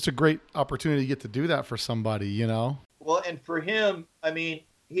 that's just a great opportunity to get to do that for somebody, Well, and for him, I mean,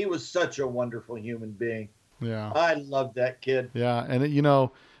 he was such a wonderful human being. Yeah. I loved that kid. Yeah.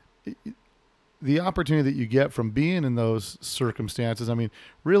 And, the opportunity that you get from being in those circumstances, I mean,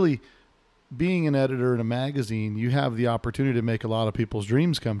 really being an editor in a magazine, you have the opportunity to make a lot of people's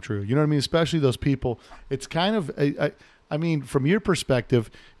dreams come true. You know what I mean? Especially those people. It's kind of, I mean, from your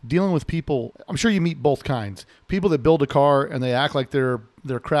perspective, dealing with people, I'm sure you meet both kinds. People that build a car and they act like their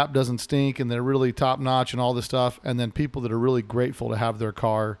crap doesn't stink and they're really top notch and all this stuff. And then people that are really grateful to have their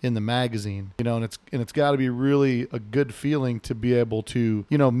car in the magazine, and it's got to be really a good feeling to be able to,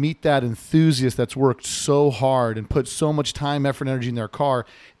 meet that enthusiast that's worked so hard and put so much time, effort, and energy in their car.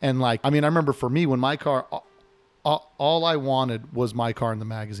 And I remember for me, when my car, all I wanted was my car in the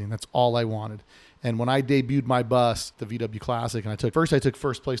magazine. That's all I wanted. And when I debuted my bus, the VW Classic, and I took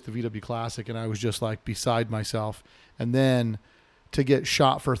first place to VW Classic, and I was just beside myself. And then to get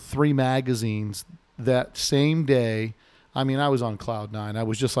shot for 3 magazines that same day, I mean, I was on cloud 9. I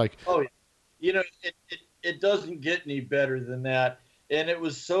was just like, oh, it doesn't get any better than that. And it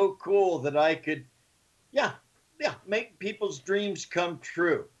was so cool that I could, make people's dreams come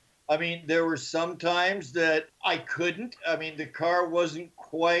true. I mean, there were some times that I couldn't. I mean, the car wasn't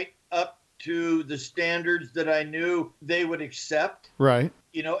quite up to the standards that I knew they would accept. right.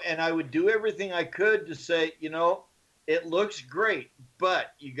 And I would do everything I could to say, it looks great,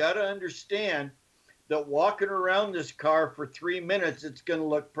 but you got to understand that walking around this car for 3 minutes, it's going to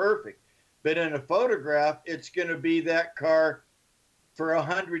look perfect. But in a photograph, it's going to be that car for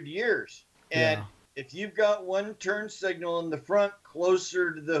 100 years. And if you've got one turn signal in the front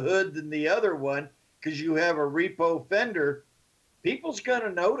closer to the hood than the other one because you have a repo fender, people's going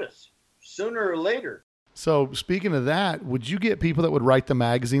to notice sooner or later. So speaking of that, would you get people that would write the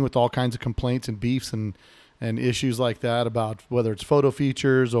magazine with all kinds of complaints and beefs and issues like that about whether it's photo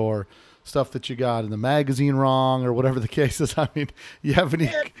features or stuff that you got in the magazine wrong or whatever the case is? I mean, you have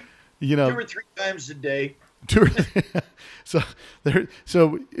any, you know, 2 or 3 times a day. So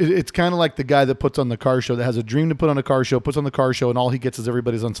it's kind of like the guy that puts on the car show, that has a dream to put on a car show, puts on the car show, and all he gets is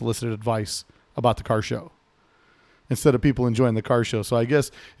everybody's unsolicited advice about the car show instead of people enjoying the car show. So I guess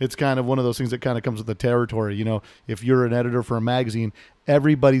it's kind of one of those things that kind of comes with the territory. You know, if you're an editor for a magazine,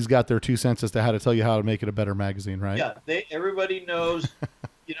 everybody's got their 2 cents as to how to tell you how to make it a better magazine, right? Yeah, everybody knows,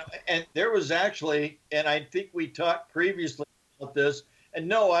 you know, and there was actually, and I think we talked previously about this, and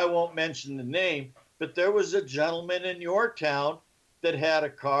no, I won't mention the name, but there was a gentleman in your town that had a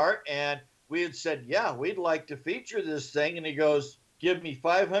car, and we had said, yeah, we'd like to feature this thing. And he goes, give me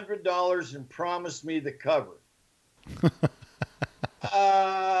 $500 and promise me the cover.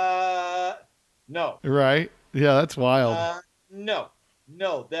 No. Right. Yeah, that's wild. No.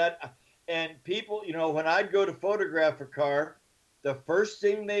 That, and people, you know, when I'd go to photograph a car, the first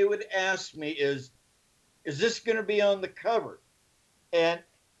thing they would ask me is this going to be on the cover? And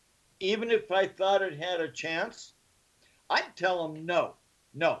even if I thought it had a chance, I'd tell them no,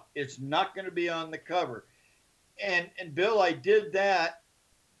 it's not going to be on the cover. And Bill, I did that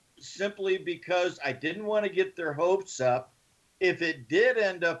simply because I didn't want to get their hopes up. If it did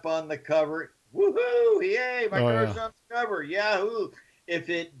end up on the cover, woohoo, yay, my car's on the cover, yahoo. If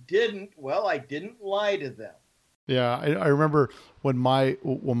it didn't, well, I didn't lie to them. Yeah, I remember when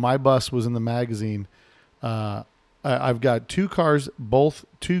my bus was in the magazine, I've got 2 cars, both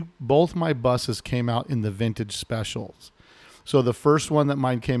my buses came out in the vintage specials. So the first one that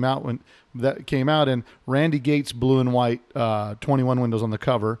mine came out in Randy Gates blue and white 21 windows on the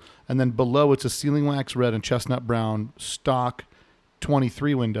cover, and then below it's a sealing wax red and chestnut brown stock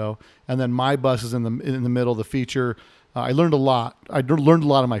 23 window, and then my bus is in the middle, the feature. I learned a lot. I learned a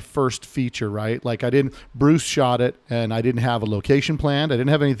lot of my first feature, right? Like Bruce shot it and I didn't have a location planned. I didn't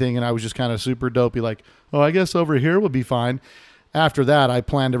have anything. And I was just kind of super dopey. Like, oh, I guess over here would be fine. After that, I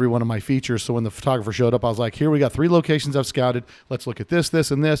planned every one of my features. So when the photographer showed up, I was like, here, we got 3 locations I've scouted. Let's look at this,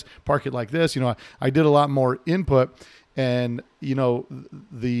 this, and this, park it like this. You know, I did a lot more input, and you know,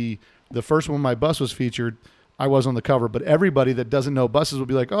 the first one, my bus was featured, I was on the cover, but everybody that doesn't know buses will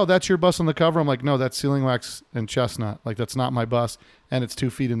be like, oh, that's your bus on the cover. I'm like, no, that's sealing wax and chestnut. Like, that's not my bus. And it's 2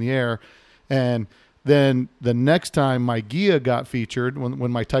 feet in the air. And then the next time my Ghia got featured,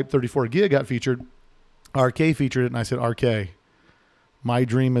 when my Type 34 Ghia got featured, RK featured it. And I said, RK, my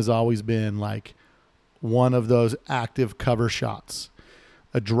dream has always been like one of those active cover shots,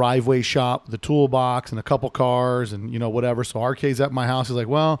 a driveway shot with a toolbox and a couple cars and, you know, whatever. So RK's at my house. He's like,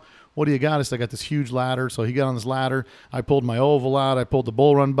 well, what do you got? I got this huge ladder. So he got on this ladder. I pulled my oval out. I pulled the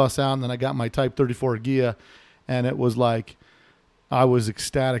Bull Run bus out, and then I got my Type 34 Ghia. And it was like, I was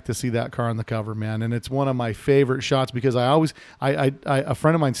ecstatic to see that car on the cover, man. And it's one of my favorite shots because a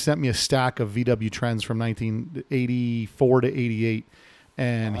friend of mine sent me a stack of VW Trends from 1984 to 88.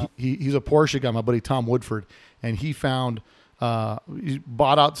 And he's a Porsche guy, my buddy Tom Woodford. And he found, he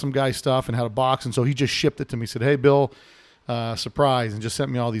bought out some guy's stuff and had a box. And so he just shipped it to me. He said, hey, Bill, surprise, and just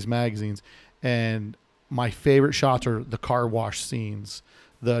sent me all these magazines. And my favorite shots are the car wash scenes,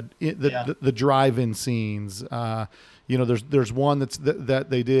 the drive-in scenes. You know, there's one that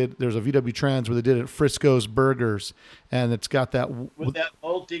they did. There's a VW Trends where they did it at Frisco's Burgers, and it's got that with that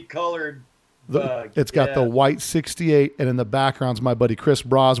multicolored. It's got the white 68, and in the background's my buddy Chris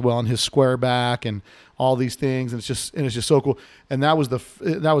Broswell and his square back and all these things, and it's just so cool. And that was the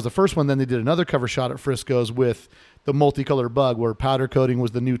first one. Then they did another cover shot at Frisco's with the multicolored bug, where powder coating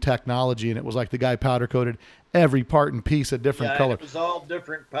was the new technology, and it was like the guy powder coated every part and piece a different color. It was all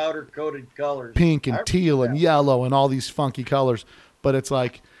different powder coated colors, pink and teal and yellow and all these funky colors. But it's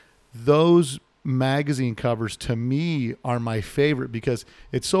like those magazine covers to me are my favorite because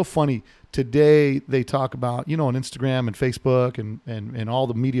it's so funny. Today they talk about, you know, on Instagram and Facebook and all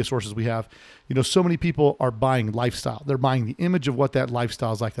the media sources we have, you know, so many people are buying lifestyle. They're buying the image of what that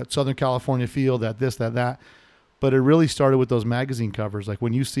lifestyle is like, that Southern California feel, that this, that. But it really started with those magazine covers. Like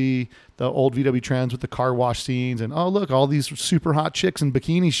when you see the old VW Trends with the car wash scenes and, oh, look, all these super hot chicks in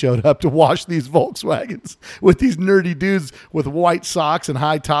bikinis showed up to wash these Volkswagens with these nerdy dudes with white socks and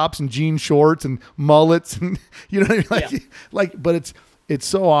high tops and jean shorts and mullets. And you know what I mean? But it's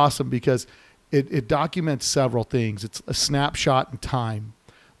so awesome because it documents several things. It's a snapshot in time.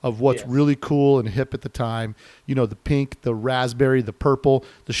 of what's Yes. really cool and hip at the time. You know, the pink, the raspberry, the purple,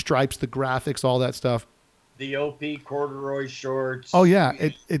 the stripes, the graphics, all that stuff. The OP corduroy shorts. Oh yeah,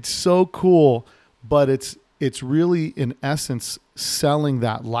 it's so cool, but it's really in essence selling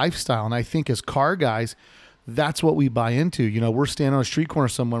that lifestyle. And I think as car guys, that's what we buy into. You know, we're standing on a street corner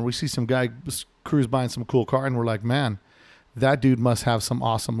somewhere, we see some guy cruise buying some cool car, and we're like, man, that dude must have some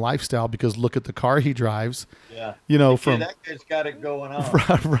awesome lifestyle because look at the car he drives. Yeah. You know, Yeah, from that guy's got it going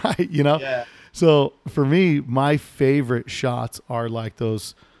on. right, you know. Yeah. So for me, my favorite shots are like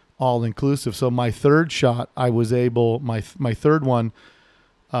those all inclusive. So my third shot, I was able my third one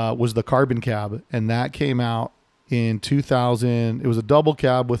was the carbon cab, and that came out in 2000. It was a double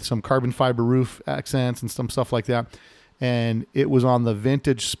cab with some carbon fiber roof accents and some stuff like that, and it was on the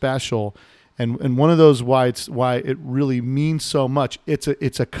vintage special. And one of those why it really means so much. It's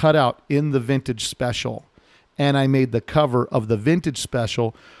a cutout in the vintage special, and I made the cover of the vintage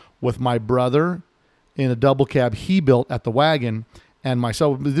special with my brother in a double cab he built at the wagon. And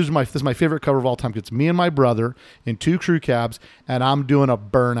myself, this is my favorite cover of all time. It's me and my brother in 2 crew cabs, and I'm doing a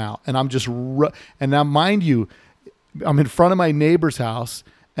burnout. And I'm just, and now mind you, I'm in front of my neighbor's house,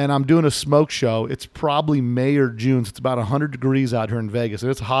 and I'm doing a smoke show. It's probably May or June. So it's about 100 degrees out here in Vegas,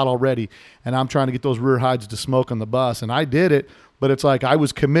 and it's hot already. And I'm trying to get those rear hides to smoke on the bus, and I did it. But it's like I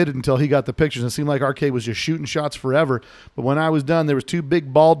was committed until he got the pictures. It seemed like RK was just shooting shots forever. But when I was done, there was 2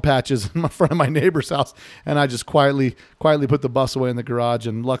 big bald patches in front of my neighbor's house, and I just quietly put the bus away in the garage.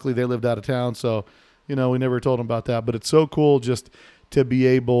 And luckily, they lived out of town, so you know we never told them about that. But it's so cool just to be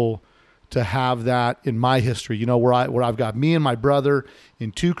able to have that in my history. You know, where I've got me and my brother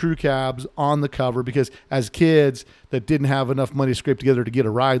in 2 crew cabs on the cover, because as kids that didn't have enough money to scrape together to get a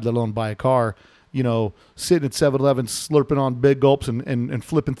ride, let alone buy a car, you know, sitting at 7-Eleven, slurping on big gulps and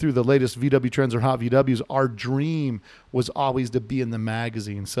flipping through the latest VW trends or hot VWs. Our dream was always to be in the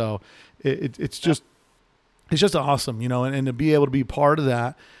magazine. So it's just awesome, you know, and to be able to be part of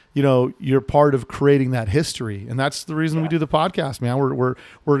that, you know, you're part of creating that history. And that's the reason we do the podcast, man.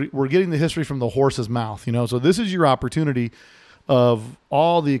 We're getting the history from the horse's mouth, you know, so this is your opportunity of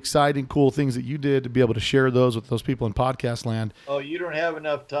all the exciting, cool things that you did to be able to share those with those people in podcast land. Oh, you don't have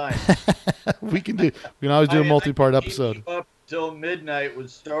enough time. We can always do a multi-part episode. Keep you up till midnight with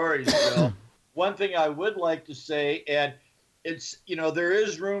stories, Bill. One thing I would like to say, and it's, you know, there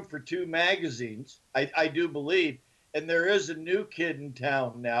is room for 2 magazines, I do believe, and there is a new kid in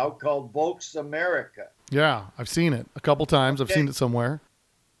town now called Volks America. Yeah, I've seen it a couple times. Okay. I've seen it somewhere.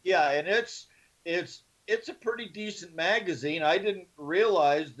 Yeah, and it's a pretty decent magazine. I didn't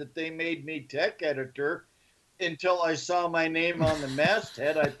realize that they made me tech editor until I saw my name on the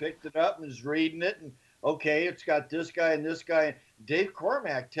masthead. I picked it up and was reading it, and okay, it's got this guy and this guy. Dave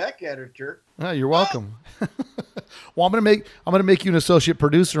Cormack, tech editor. Oh, you're welcome. Well, I'm gonna make you an associate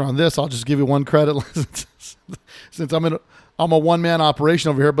producer on this. I'll just give you one credit since I'm a one-man operation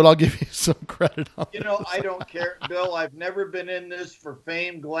over here, but I'll give you some credit on You know, I don't care, Bill. I've never been in this for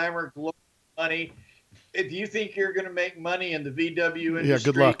fame, glamour, glory, money. If you think you're going to make money in the VW industry, Yeah,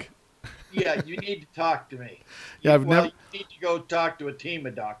 good luck. Yeah, you need to talk to me. Yeah, you need to go talk to a team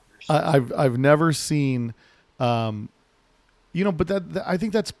of doctors. I've never seen, you know, but that I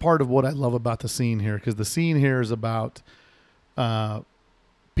think that's part of what I love about the scene here, because the scene here is about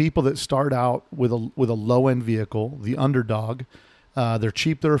people that start out with a low end vehicle, the underdog. They're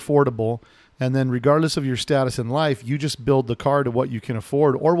cheap, they're affordable. And then regardless of your status in life, you just build the car to what you can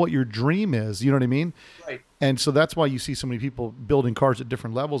afford or what your dream is. You know what I mean? Right. And so that's why you see so many people building cars at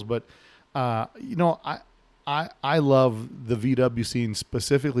different levels. But, you know, I love the VW scene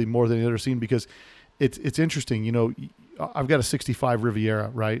specifically more than the other scene, because it's interesting. You know, I've got a 65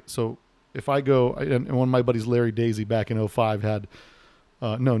 Riviera, right? So if I go, and one of my buddies, Larry Daisy, back in 05 had,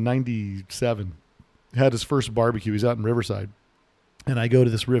 97, had his first barbecue. He's out in Riverside. And I go to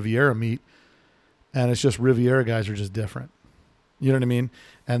this Riviera meet, and it's just Riviera guys are just different. You know what I mean?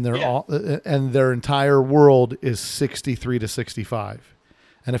 And they're all, and their entire world is 63 to 65.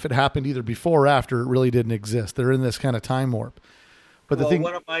 And if it happened either before or after, it really didn't exist. They're in this kind of time warp. But the thing,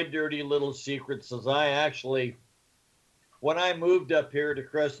 one of my dirty little secrets is I actually, when I moved up here to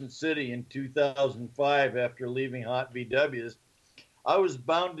Crescent City in 2005 after leaving Hot VWs, I was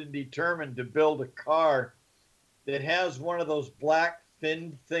bound and determined to build a car that has one of those black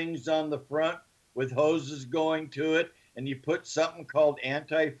fin things on the front with hoses going to it, and you put something called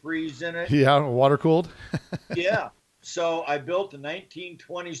antifreeze in it. yeah, water cooled. Yeah. So I built a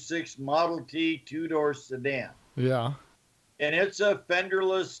 1926 Model T 2-door sedan. Yeah. And it's a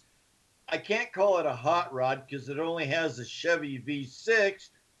fenderless, I can't call it a hot rod because it only has a Chevy V6.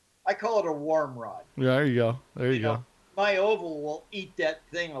 I call it a warm rod. Yeah, there you go. There you go. my oval will eat that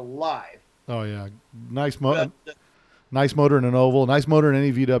thing alive. Oh yeah, nice But, nice motor in an oval. Nice motor in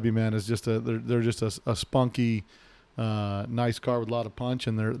any VW, man. Is just they're just a spunky, nice car with a lot of punch,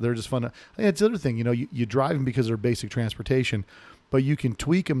 and they're just fun. It's the other thing, you drive them because they're basic transportation, but you can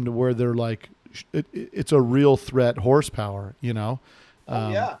tweak them to where they're like it's a real threat horsepower.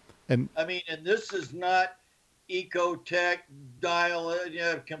 yeah. And I mean, and this is not Ecotech dial,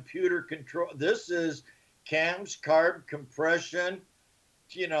 computer control. This is cams, carb, compression.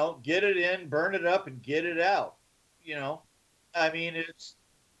 Get it in, burn it up, and get it out. I mean,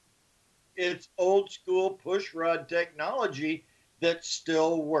 it's old school push rod technology that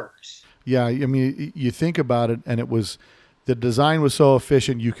still works. yeah, I mean, you think about it, and the design was so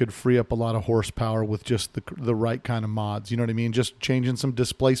efficient you could free up a lot of horsepower with just the right kind of mods. You know what I mean? Just changing some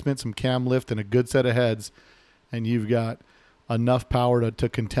displacement, some cam lift, and a good set of heads, and you've got enough power to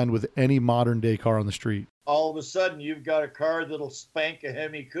contend with any modern day car on the street. All of a sudden, you've got a car that'll spank a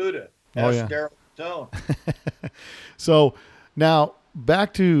Hemi Cuda. Oh, yeah. Daryl Tone. So now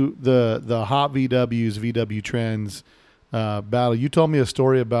back to the hot VW Trends battle. You told me a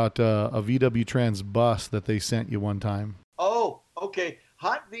story about a VW Trends bus that they sent you one time. Oh, okay.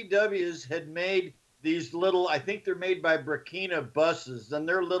 Hot VWs had made these little, I think they're made by Burkina buses, and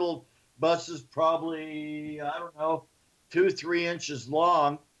they're little buses probably, I don't know, 2-3 inches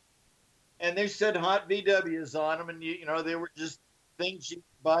long. And they said Hot VWs on them, and they were just things you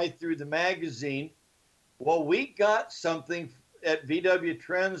buy through the magazine. Well, we got something at VW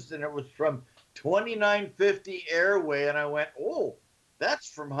Trends, and it was from 2950 Airway, and I went, oh, that's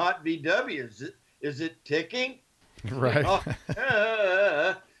from Hot VW. Is it ticking? Right.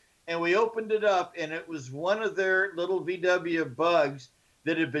 And we opened it up, and it was one of their little VW bugs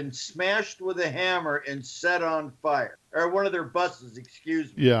that had been smashed with a hammer and set on fire. Or one of their buses,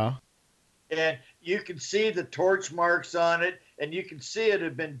 excuse me. Yeah. And you could see the torch marks on it, and you could see it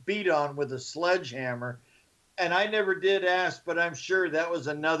had been beat on with a sledgehammer. And I never did ask, but I'm sure that was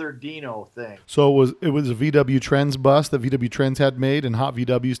another Dino thing. So it was a VW Trends bus that VW Trends had made, and Hot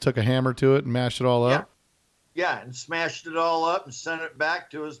VWs took a hammer to it and mashed it all up? Yeah, and smashed it all up and sent it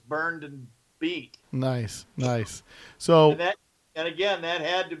back to us burned and beat. Nice. So and again, that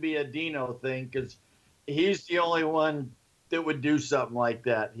had to be a Dino thing, because he's the only one that would do something like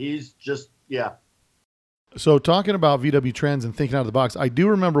that. He's just, yeah. So talking about VW Trends and thinking out of the box, I do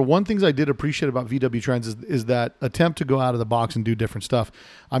remember one things I did appreciate about VW Trends is that attempt to go out of the box and do different stuff.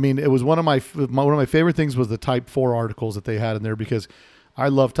 I mean, it was one of my favorite things was the Type 4 articles that they had in there, because I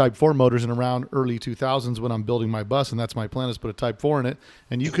love Type 4 motors, and around early 2000s when I'm building my bus, and that's my plan, is put a Type 4 in it,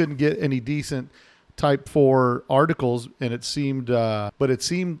 and you couldn't get any decent Type 4 articles, and it seemed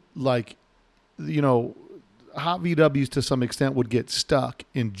like, Hot VWs to some extent would get stuck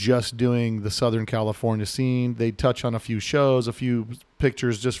in just doing the Southern California scene. They'd touch on a few shows, a few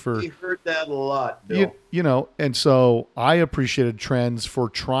pictures just for... We heard that a lot, Bill. And so I appreciated Trends for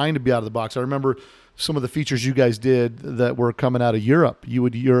trying to be out of the box. I remember some of the features you guys did that were coming out of Europe.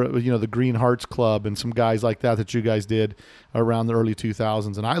 The Green Hearts Club and some guys like that you guys did around the early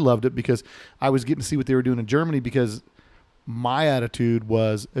 2000s. And I loved it because I was getting to see what they were doing in Germany, because my attitude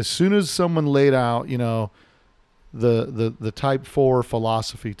was, as soon as someone laid out, the Type 4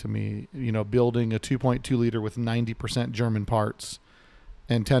 philosophy to me, building a 2.2 liter with 90% German parts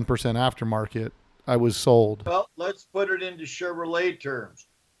and 10% aftermarket, I was sold. Well, let's put it into Chevrolet terms.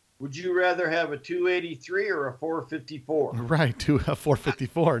 Would you rather have a 283 or a 454? Right, to a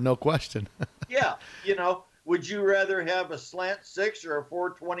 454, no question. Yeah, would you rather have a slant 6 or a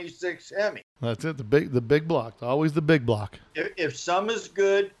 426 Hemi? That's it, the big block, always the big block. If some is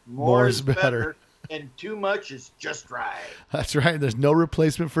good, more is better. And too much is just right. That's right. There's no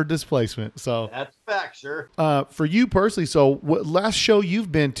replacement for displacement. So that's a fact, sir. For you personally, so what last show you've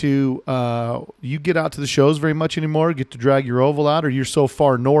been to, you get out to the shows very much anymore? Get to drag your oval out, or you're so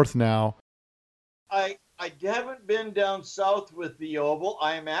far north now? I haven't been down south with the oval.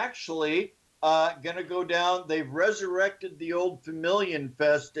 I'm actually going to go down. They've resurrected the old Familian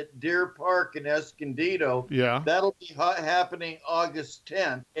Fest at Deer Park in Escondido. Yeah. That'll be happening August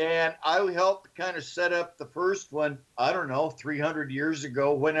 10th. And I helped kind of set up the first one, I don't know, 300 years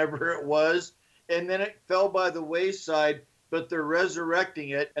ago, whenever it was. And then it fell by the wayside, but they're resurrecting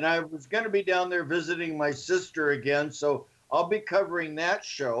it. And I was going to be down there visiting my sister again, so I'll be covering that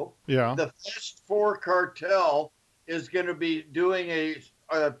show. Yeah. The Fast Four Cartel is going to be doing a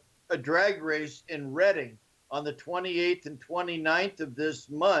drag race in Reading on the 28th and 29th of this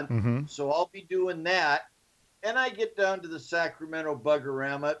month. Mm-hmm. So I'll be doing that. And I get down to the Sacramento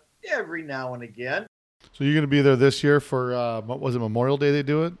Buggerama every now and again. So you're going to be there this year for, what was it, Memorial Day they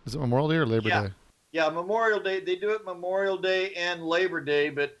do it? Is it Memorial Day or Labor Day? Yeah, Memorial Day. They do it Memorial Day and Labor Day,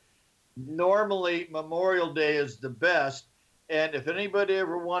 but normally Memorial Day is the best. And if anybody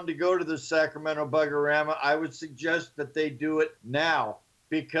ever wanted to go to the Sacramento Buggerama, I would suggest that they do it now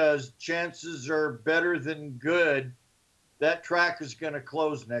because chances are better than good that track is going to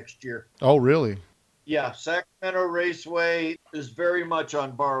close next year. Oh, really? Yeah, Sacramento Raceway is very much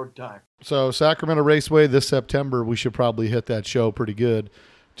on borrowed time. So Sacramento Raceway this September, we should probably hit that show pretty good.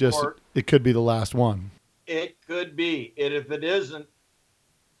 It could be the last one. It could be. And if it isn't,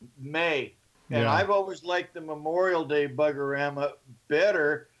 May. And Yeah. I've always liked the Memorial Day Buggerama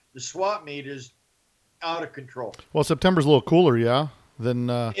better. The swap meet is out of control. Well, September's a little cooler, yeah, than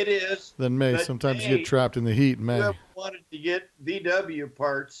It is. May. but Sometimes you May, get trapped in the heat in May. Whoever wanted to get VW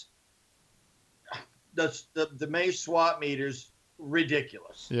parts, the May swap meet is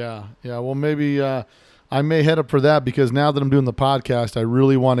ridiculous. Yeah. Well, maybe I may head up for that because now that I'm doing the podcast, I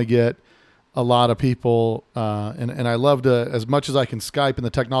really want to get a lot of people, and I love to, as much as I can Skype and the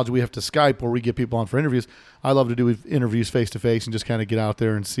technology we have to Skype where we get people on for interviews, I love to do interviews face to face and just kind of get out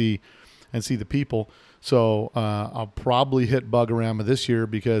there and see the people. So I'll probably hit Buggerama this year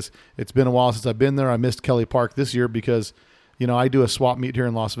because it's been a while since I've been there. I missed Kelly Park this year because, I do a swap meet here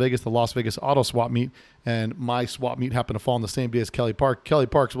in Las Vegas, the Las Vegas Auto Swap Meet, and my swap meet happened to fall on the same day as Kelly Park. Kelly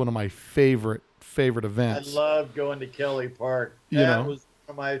Park's one of my favorite events. I love going to Kelly Park. That was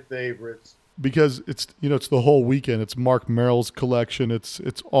one of my favorites. Because it's the whole weekend. It's Mark Merrill's collection. It's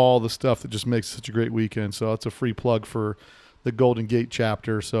all the stuff that just makes it such a great weekend. So it's a free plug for the Golden Gate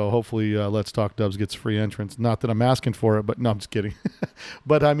chapter. So hopefully Let's Talk Dubs gets free entrance. Not that I'm asking for it, but no, I'm just kidding.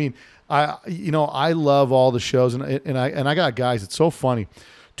 But I mean, I love all the shows, and I got guys. It's so funny.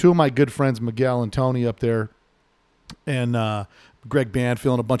 Two of my good friends, Miguel and Tony, up there, and Greg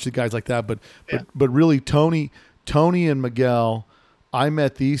Banfield and a bunch of guys like that. But really, Tony and Miguel. I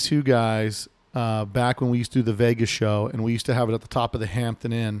met these two guys back when we used to do the Vegas show, and we used to have it at the top of the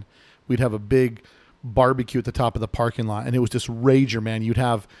Hampton Inn. We'd have a big barbecue at the top of the parking lot, and it was just rager, man. You'd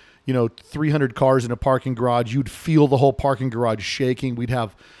have, 300 cars in a parking garage. You'd feel the whole parking garage shaking. We'd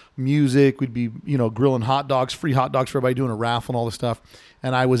have music. We'd be, grilling hot dogs, free hot dogs for everybody, doing a raffle and all this stuff.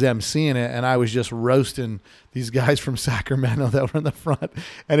 And I was emceeing it, and I was just roasting these guys from Sacramento that were in the front.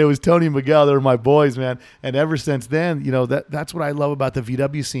 And it was Tony and Miguel. They were my boys, man. And ever since then, that's what I love about the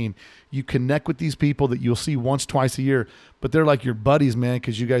VW scene. You connect with these people that you'll see once, twice a year, but they're like your buddies, man,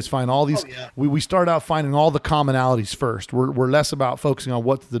 because you guys find all these. Oh, yeah. We start out finding all the commonalities first. We're less about focusing on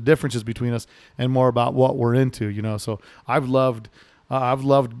what the differences between us and more about what we're into, So I've loved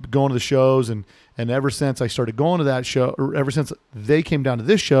going to the shows, and ever since I started going to that show, or ever since they came down to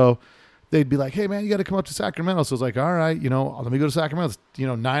this show, they'd be like, "Hey, man, you got to come up to Sacramento." So I was like, "All right, let me go to Sacramento. It's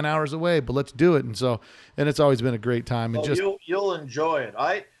 9 hours away, but let's do it." And it's always been a great time. And you'll enjoy it.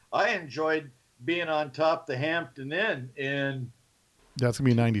 I enjoyed being on top the Hampton Inn in. That's gonna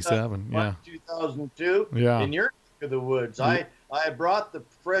be 97. Yeah. 2002. Yeah. In your neck of the woods, I brought the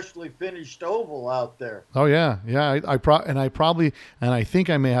freshly finished oval out there. Oh yeah. I think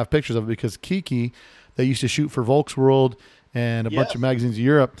I may have pictures of it because Kiki, that used to shoot for Volksworld and a bunch of magazines in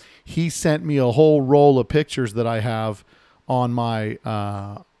Europe, he sent me a whole roll of pictures that I have on my,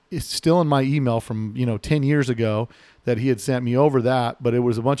 it's still in my email from, 10 years ago that he had sent me over that, but it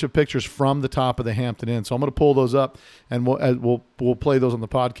was a bunch of pictures from the top of the Hampton Inn. So I'm going to pull those up, and we'll play those on the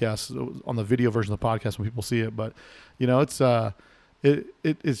podcast, on the video version of the podcast when people see it. But, it's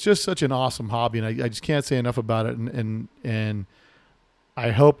just such an awesome hobby, and I just can't say enough about it. And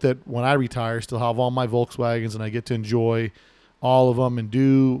I hope that when I retire, I still have all my Volkswagens and I get to enjoy all of them and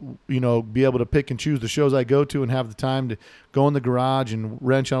do, be able to pick and choose the shows I go to and have the time to go in the garage and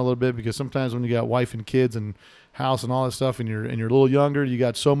wrench on a little bit, because sometimes when you got wife and kids and house and all that stuff and you're a little younger, you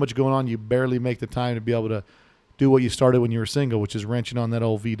got so much going on, you barely make the time to be able to do what you started when you were single, which is wrenching on that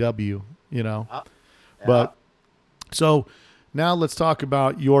old VW, Yeah. But so now let's talk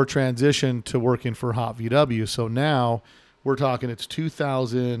about your transition to working for Hot VW. So now we're talking, it's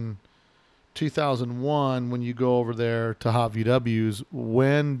 2001 when you go over there to Hot VWs.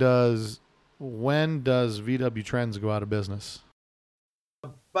 When does VW Trends go out of business?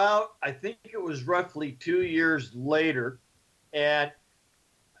 I think it was roughly 2 years later. And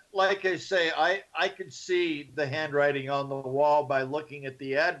like I say, I could see the handwriting on the wall by looking at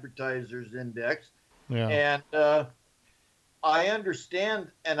the advertisers index. Yeah. And I understand,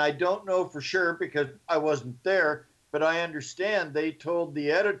 and I don't know for sure because I wasn't there, but I understand they told the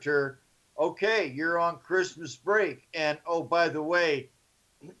editor, okay, you're on Christmas break. And, oh, by the way,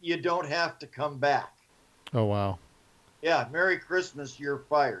 you don't have to come back. Oh, wow. Yeah, Merry Christmas, you're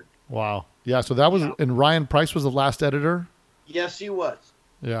fired. Wow. Yeah, so that was, and Ryan Price was the last editor? Yes, he was.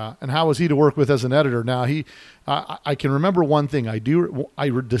 Yeah. And how was he to work with as an editor? Now I can remember one thing. I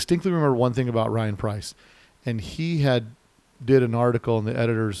distinctly remember one thing about Ryan Price, and he did an article in the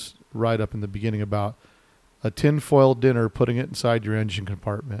editor's write-up in the beginning about a tinfoil dinner, putting it inside your engine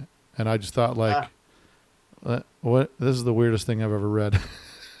compartment. And I just thought, like, what? This is the weirdest thing I've ever read.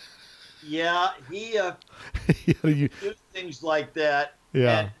 Yeah, he do things like that.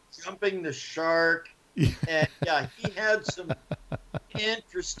 Yeah. And jumping the shark. And yeah, he had some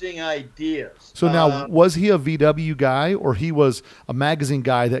interesting ideas. So now, was he a VW guy, or he was a magazine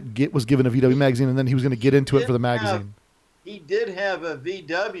guy that was given a VW magazine, and then he was going to get into it for the magazine? He did have a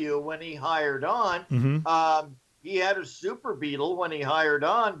VW when he hired on. Mm-hmm. He had a Super Beetle when he hired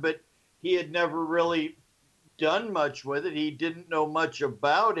on, but he had never really done much with it. He didn't know much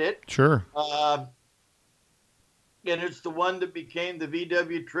about it. Sure. And it's the one that became the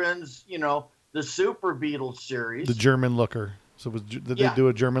VW Trends, the Super Beetle series. The German looker. So did they do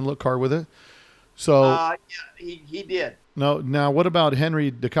a German look car with it? So yeah, he did. No. Now, what about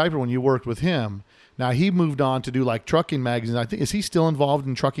Henry DeKuyper when you worked with him? Now he moved on to do like trucking magazines. I think, is he still involved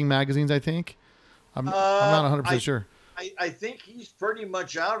in trucking magazines? I think. I'm not 100% sure. I think he's pretty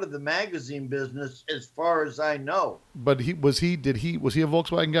much out of the magazine business as far as I know. But was he a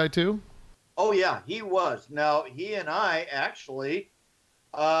Volkswagen guy too? Oh yeah, he was. Now he and I actually.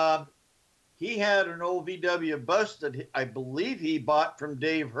 He had an old VW bus that I believe he bought from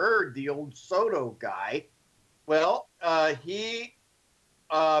Dave Hurd, the old Soto guy. Well, he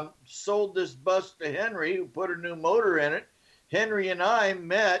sold this bus to Henry, who put a new motor in it. Henry and I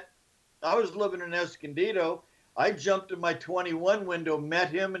met. I was living in Escondido. I jumped in my 21 window, met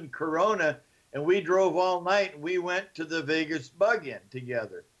him in Corona, and we drove all night. And we went to the Vegas Bug-In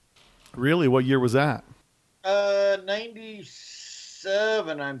together. Really? What year was that?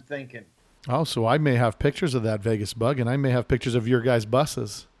 97, I'm thinking. Oh, so I may have pictures of that Vegas Bug, and I may have pictures of your guys'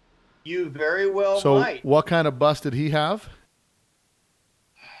 buses. You very well So might. what kind of bus did he have?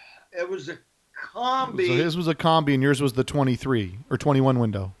 It was a combi. So his was a combi, and yours was the 23 or 21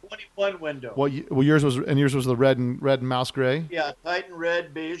 window. 21 window. Well, yours was the red and mouse gray. Yeah, Titan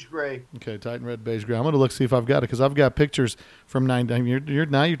red, beige gray. Okay, Titan red, beige gray. I'm gonna see if I've got it because I've got pictures from 9.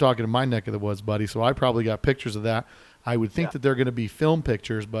 You're talking to my neck of the woods, buddy. So I probably got pictures of that. I would think that they're going to be film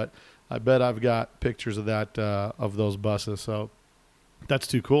pictures, but I bet I've got pictures of that of those buses. So that's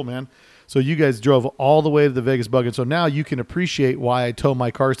too cool, man. So you guys drove all the way to the Vegas Bug-In. So now you can appreciate why I tow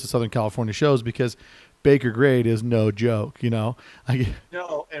my cars to Southern California shows, because Baker Grade is no joke, No,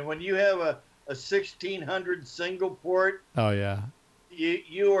 and when you have a 1600 single port, oh yeah,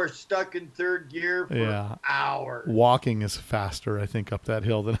 you are stuck in third gear for hours. Walking is faster, I think, up that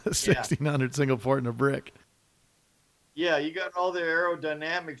hill than a 1600 single port in a brick. Yeah, you got all the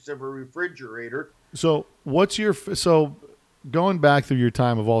aerodynamics of a refrigerator. So going back through your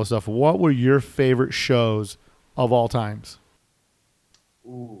time of all this stuff, what were your favorite shows of all times?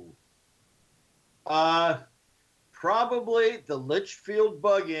 Ooh. Probably the Litchfield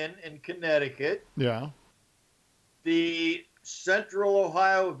Bug-In in Connecticut. Yeah. The Central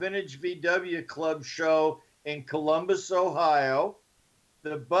Ohio Vintage VW Club show in Columbus, Ohio.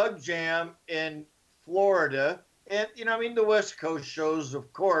 The Bug Jam in Florida. And, the West Coast shows,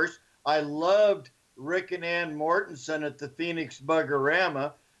 of course. I loved Rick and Ann Mortensen at the Phoenix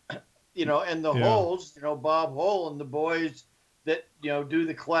Bugorama, and the Holes, Bob Hole and the boys that, do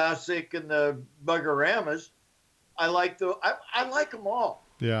the classic and the Bugoramas. I like them all.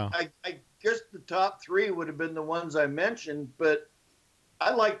 Yeah. I guess the top three would have been the ones I mentioned, but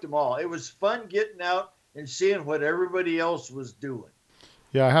I liked them all. It was fun getting out and seeing what everybody else was doing.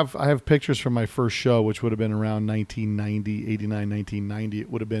 Yeah, I have pictures from my first show, which would have been around 1990. It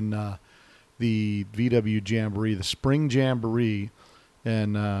would have been the VW Jamboree, the Spring Jamboree,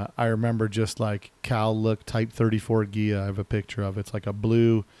 and I remember just like Cal Look Type 34 Ghia. I have a picture of it. It's like a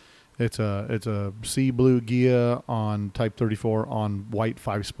blue, it's a sea blue Ghia on Type 34 on white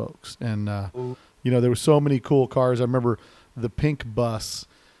 5 spokes, and there were so many cool cars. I remember the pink bus.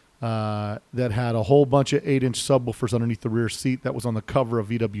 That had a whole bunch of 8-inch subwoofers underneath the rear seat that was on the cover of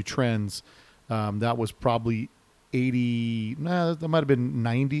VW Trends. That was probably 80, that might have been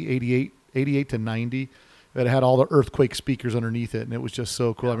 88 to 90. It had all the earthquake speakers underneath it, and it was just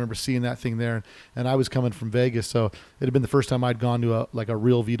so cool. I remember seeing that thing there, and I was coming from Vegas, so it had been the first time I'd gone to a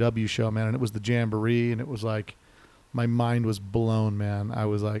real VW show, man, and it was the Jamboree, and it was like my mind was blown, man. I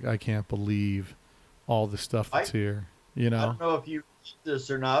was like, I can't believe all the stuff that's here. I don't know if you this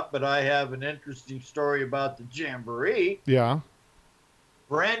or not, but I have an interesting story about the Jamboree. Yeah.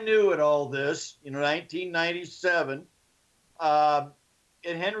 Brand new at all this, 1997. And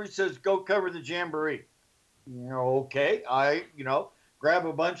Henry says, go cover the Jamboree. Okay. grab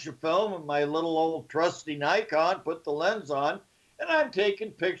a bunch of film and my little old trusty Nikon, put the lens on, and I'm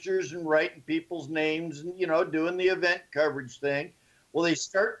taking pictures and writing people's names and, doing the event coverage thing. Well, they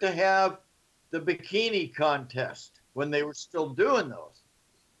start to have the bikini contest when they were still doing those.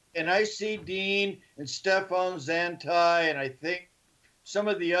 And I see Dean and Stefan Zantai, and I think some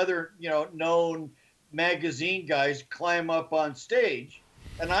of the other, known magazine guys climb up on stage.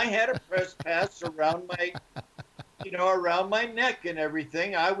 And I had a press pass around my around my neck and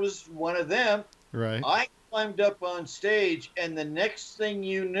everything. I was one of them. Right. I climbed up on stage, and the next thing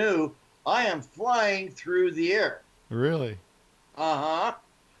you knew, I am flying through the air. Really? Uh-huh.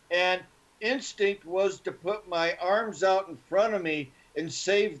 And instinct was to put my arms out in front of me and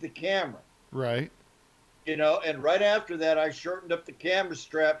save the camera. Right. And right after that, I shortened up the camera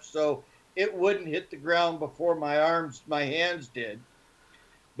strap so it wouldn't hit the ground before my hands did.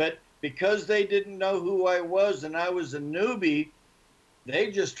 But because they didn't know who I was and I was a newbie,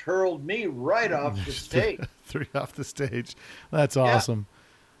 they just hurled me right off the stage. Threw you off the stage. That's awesome.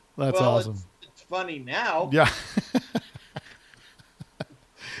 Yeah. That's awesome. It's funny now. Yeah.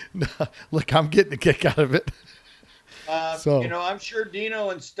 No, look, I'm getting a kick out of it. I'm sure Dino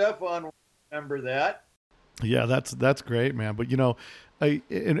and Stefan remember that. Yeah, that's great, man. But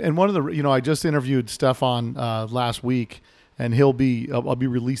and one of the I just interviewed Stefan last week, and I'll be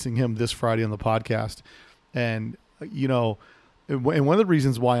releasing him this Friday on the podcast. And and one of the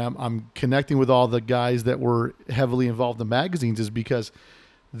reasons why I'm connecting with all the guys that were heavily involved in magazines is because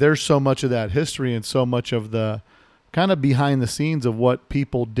there's so much of that history and so much of the kind of behind the scenes of what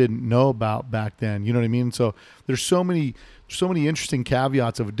people didn't know about back then. You know what I mean? So there's so many interesting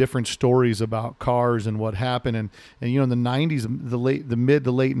caveats of different stories about cars and what happened. And in the 90s, the mid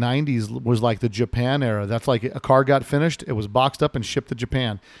to late 90s was like the Japan era. That's like a car got finished, it was boxed up and shipped to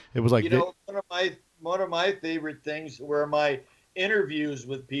Japan. It was like one of my favorite things were my interviews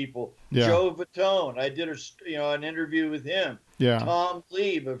with people. Yeah. Joe Vitone, I did an interview with him. Yeah. Tom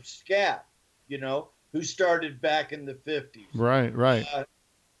Lieb of Scat, who started back in the 50s. Right.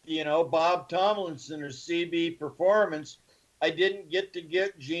 Bob Tomlinson of CB Performance. I didn't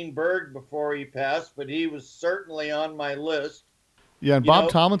get Gene Berg before he passed, but he was certainly on my list. Yeah, and Bob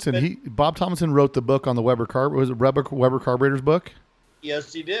Tomlinson wrote the book on the Weber carburetors book.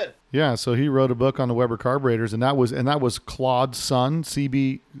 Yes, he did. Yeah, so he wrote a book on the Weber carburetors, and that was Claude's son,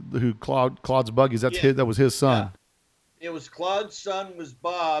 CB, Claude's buggies. That was his son. Yeah. It was Claude's son was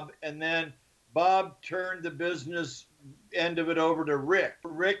Bob, and then Bob turned the business end of it over to Rick.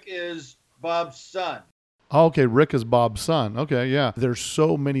 Rick is Bob's son. Oh, okay, Rick is Bob's son. Okay, yeah. There's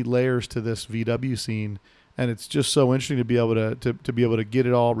so many layers to this VW scene, and it's just so interesting to be able to get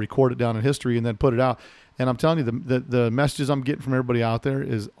it all, record it down in history, and then put it out. And I'm telling you, the messages I'm getting from everybody out there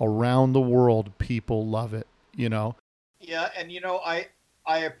is around the world, people love it. Yeah, and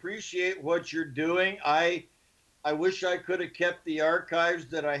I appreciate what you're doing. I wish I could have kept the archives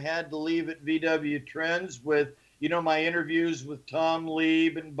that I had to leave at VW Trends with, my interviews with Tom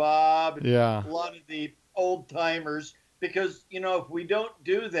Lieb and Bob and a lot of the old timers, because, if we don't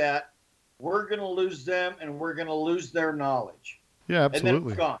do that, we're going to lose them and we're going to lose their knowledge. Yeah, absolutely. And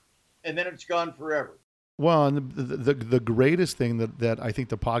then it's gone. And then it's gone forever. Well, and the greatest thing that I think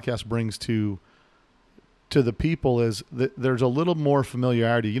the podcast brings to the people is that there's a little more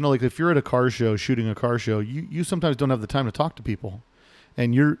familiarity. Like if you're at a car show, shooting a car show, you sometimes don't have the time to talk to people,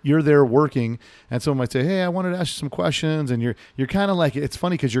 and you're there working, and someone might say, "Hey, I wanted to ask you some questions," and you're kind of like, it's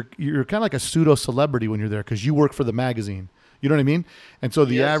funny because you're kind of like a pseudo celebrity when you're there because you work for the magazine. You know what I mean? And so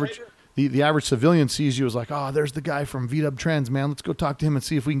the average civilian sees you as like, oh, there's the guy from VW Trends, man. Let's go talk to him and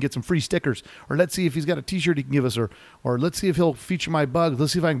see if we can get some free stickers, or let's see if he's got a T-shirt he can give us, or let's see if he'll feature my bug.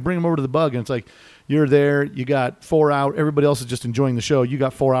 Let's see if I can bring him over to the bug. And it's like, you're there, you got 4 hours. Everybody else is just enjoying the show. You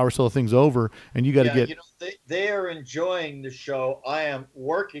got 4 hours till the thing's over, and you got to get. They are enjoying the show. I am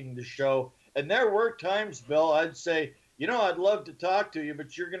working the show, and there were times, Bill, I'd say, I'd love to talk to you,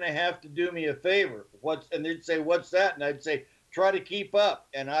 but you're going to have to do me a favor. And they'd say, what's that? And I'd say, try to keep up,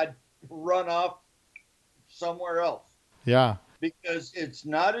 and I'd run off somewhere else. Yeah. Because it's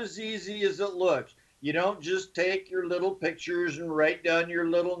not as easy as it looks. You don't just take your little pictures and write down your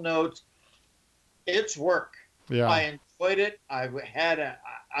little notes. It's work. Yeah. I enjoyed it. I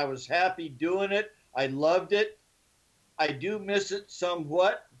was happy doing it. I loved it. I do miss it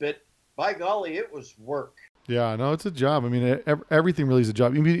somewhat, but by golly, it was work. Yeah, no, it's a job. I mean, everything really is a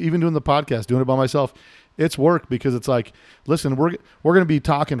job. Even doing the podcast, doing it by myself, it's work because it's like, listen, we're going to be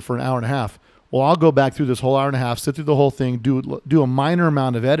talking for an hour and a half. Well, I'll go back through this whole hour and a half, sit through the whole thing, do a minor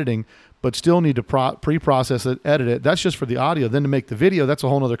amount of editing, but still need to pre-process it, edit it. That's just for the audio. Then to make the video, that's a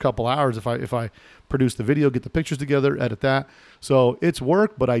whole other couple hours. If I produce the video, get the pictures together, edit that. So it's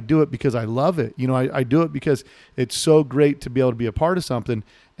work, but I do it because I love it. You know, I do it because it's so great to be able to be a part of something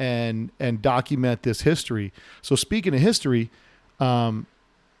and document this history. So speaking of history, I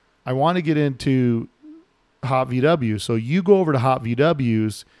want to get into Hot VW. So you go over to Hot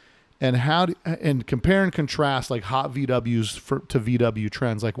VWs. And and compare and contrast like Hot VWs to VW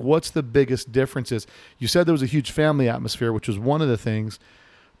Trends. Like, what's the biggest differences? You said there was a huge family atmosphere, which was one of the things.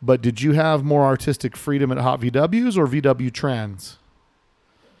 But did you have more artistic freedom at Hot VWs or VW Trends?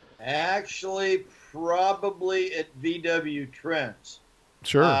 Actually, probably at VW Trends.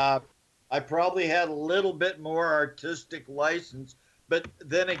 Sure. I probably had a little bit more artistic license, but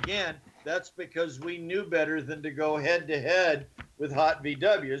then again, that's because we knew better than to go head to head with Hot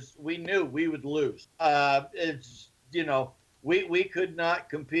VWs. We knew we would lose. It's, you know, we could not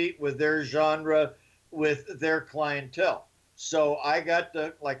compete with their genre, with their clientele. So I got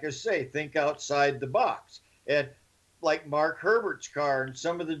to, like I say, think outside the box. And like Mark Herbert's car and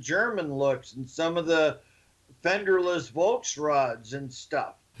some of the German looks and some of the fenderless Volkswagens and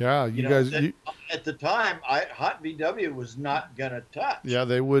stuff. Yeah, you guys. At the time, Hot VW was not gonna touch. Yeah,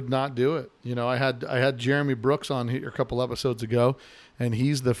 they would not do it. You know, I had Jeremy Brooks on here a couple episodes ago, and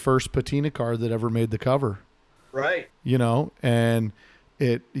he's the first patina car that ever made the cover. Right. You know, and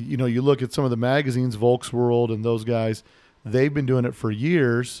it. You know, you look at some of the magazines, Volksworld and those guys. They've been doing it for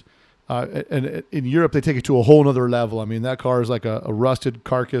years. And in Europe, they take it to a whole nother level. I mean, that car is like a rusted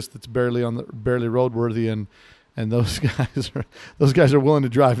carcass that's barely roadworthy, and those guys are willing to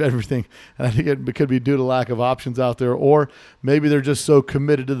drive everything. And I think it could be due to lack of options out there, or maybe they're just so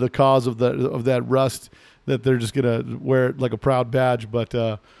committed to the cause of that rust that they're just gonna wear it like a proud badge. But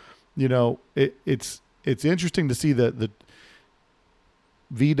you know, it's interesting to see the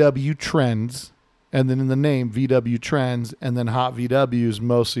VW Trends, and then in the name VW Trends, and then Hot VWs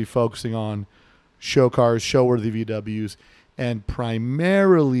mostly focusing on show cars, show-worthy VWs. And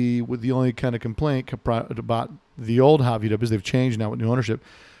primarily, with the only kind of complaint about the old Hot VWs, they've changed now with new ownership,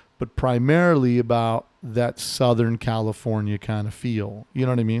 but primarily about that Southern California kind of feel. You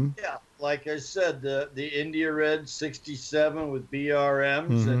know what I mean? Yeah, like I said, the India Red 67 with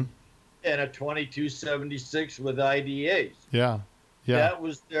BRMs and a 2276 with IDAs. Yeah. That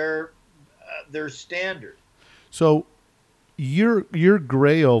was their standard. So your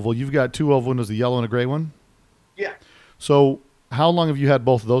gray oval, you've got two oval windows, the yellow and a gray one? Yeah. So how long have you had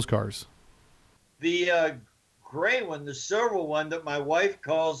both of those cars? The gray one, the silver one that my wife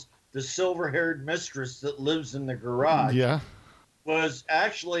calls the silver-haired mistress that lives in the garage, was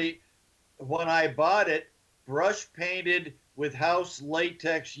actually, when I bought it, brush painted with house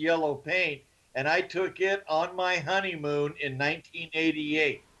latex yellow paint, and I took it on my honeymoon in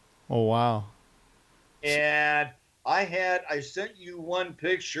 1988. Oh, wow. And I sent you one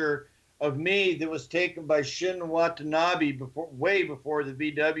picture of me that was taken by Shin Watanabe way before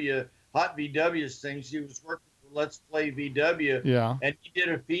the Hot VWs things. He was working for Let's Play VW. Yeah. And he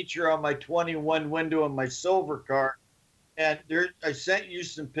did a feature on my 21 window in my silver car. And I sent you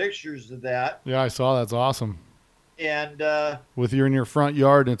some pictures of that. Yeah, I saw. That's awesome. And with you in your front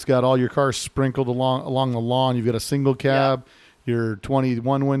yard, and it's got all your cars sprinkled along the lawn. You've got a single cab, your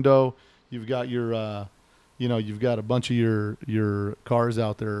 21 window. You've got your you've got a bunch of your cars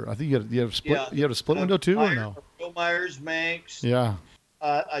out there. I think you have a split window too, or no? Bill Myers Manx. Yeah.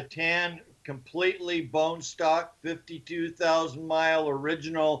 A tan, completely bone stock, 52,000 mile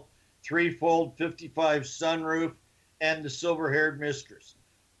original, 3-fold 55 sunroof, and the silver-haired mistress.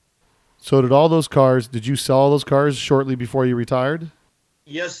 So did you sell all those cars shortly before you retired?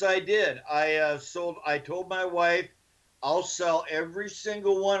 Yes, I did. I told my wife, I'll sell every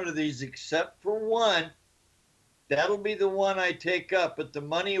single one of these except for one. That'll be the one I take up, but the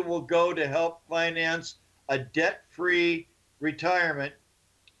money will go to help finance a debt-free retirement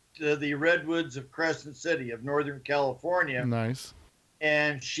to the Redwoods of Crescent City of Northern California. Nice.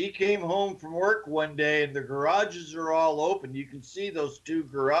 And she came home from work one day, and the garages are all open. You can see those two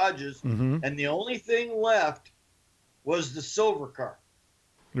garages, and the only thing left was the silver car.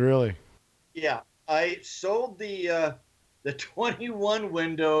 Really? Yeah. I sold the 21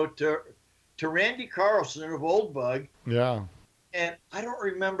 window to Randy Carlson of Old Bug. Yeah. And I don't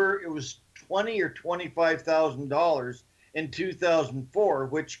remember, it was $20,000 or $25,000 in 2004,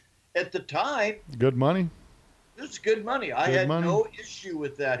 which at the time, good money. It was good money. I had no issue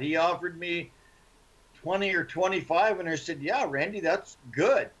with that. He offered me 20 or 25, and I said, "Yeah, Randy, that's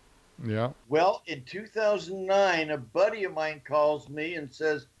good." Yeah. Well, in 2009, a buddy of mine calls me and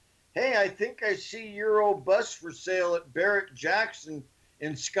says, hey, I think I see your old bus for sale at Barrett Jackson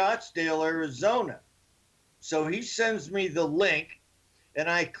in Scottsdale, Arizona. So he sends me the link, and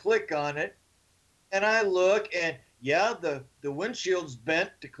I click on it, and I look, and yeah, the windshield's bent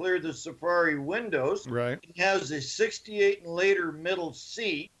to clear the Safari windows. Right. It has a 68 and later middle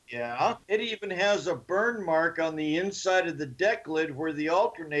seat. Yeah. It even has a burn mark on the inside of the deck lid where the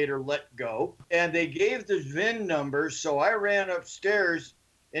alternator let go. And they gave the VIN number, so I ran upstairs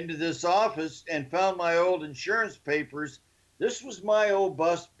into this office and found my old insurance papers. This was my old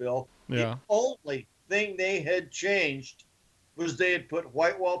bus, Bill. Yeah. The only thing they had changed was they had put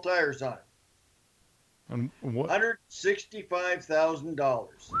white wall tires on it. And what? $165,000.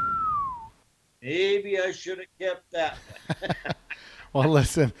 Maybe I should have kept that. Well,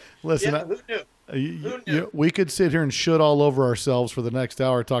 listen. Yeah, who knew? Who knew? We could sit here and shit all over ourselves for the next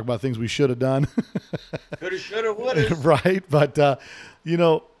hour, talk about things we should have done. Coulda, shoulda, woulda. Right, but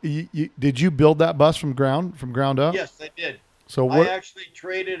did you build that bus from ground up? Yes, I did. So what? I actually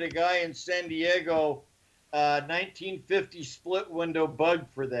traded a guy in San Diego, 1950 split window Bug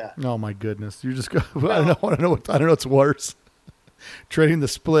for that. Oh my goodness! You just go. I don't know what's worse. Trading the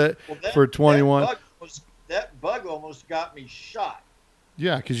split for 21. That bug almost got me shot.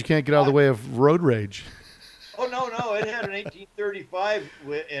 Yeah, because you can't get out of the way of road rage. Oh no, it had an 1835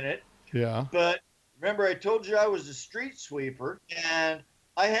 in it. Yeah. But remember, I told you I was a street sweeper, and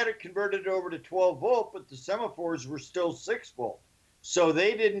I had it converted over to 12 volt, but the semaphores were still 6 volt. So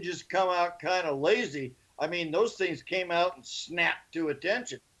they didn't just come out kind of lazy. I mean, those things came out and snapped to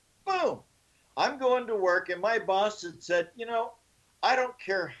attention. Boom. I'm going to work, and my boss had said, I don't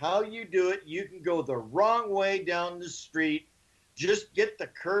care how you do it. You can go the wrong way down the street. Just get the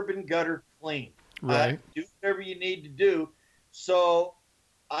curb and gutter clean. Right. Do whatever you need to do. So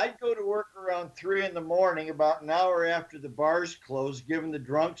I'd go to work around 3 in the morning, about an hour after the bars closed, giving the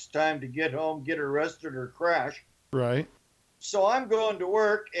drunks time to get home, get arrested, or crash. Right. So I'm going to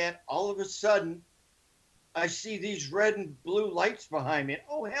work, and all of a sudden, I see these red and blue lights behind me.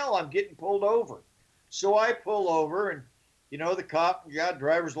 Oh, hell, I'm getting pulled over. So I pull over, and, the cop got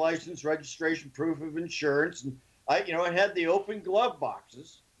driver's license, registration, proof of insurance, and I had the open glove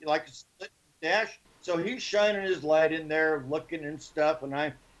boxes, like a split dash. So he's shining his light in there, looking and stuff, and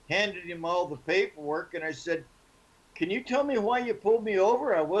I handed him all the paperwork, and I said, can you tell me why you pulled me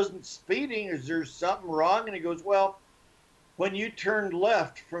over? I wasn't speeding. Is there something wrong? And he goes, well, when you turned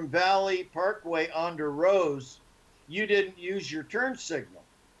left from Valley Parkway onto Rose, you didn't use your turn signal.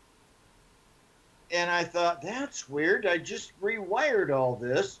 And I thought, that's weird. I just rewired all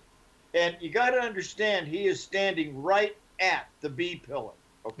this. And you got to understand, he is standing right at the B pillar,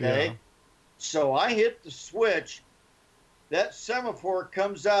 okay? Yeah. So I hit the switch. That semaphore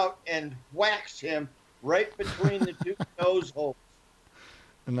comes out and whacks him right between the two nose holes.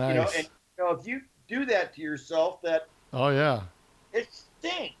 Nice. If you do that to yourself, oh yeah, it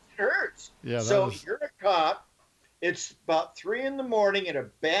stinks. It hurts. Yeah. So you're a cop. It's about 3 in the morning in a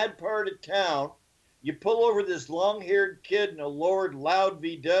bad part of town. You pull over this long-haired kid in a lowered loud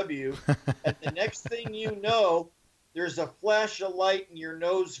VW, and the next thing you know, there's a flash of light and your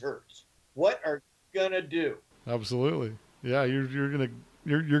nose hurts. What are you gonna do? Absolutely. Yeah, you're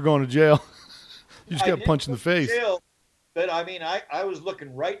going to jail. You just got punched in the face. Jail, but I mean, I was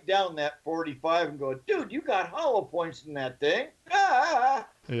looking right down that 45 and going, dude, you got hollow points in that thing. Ah!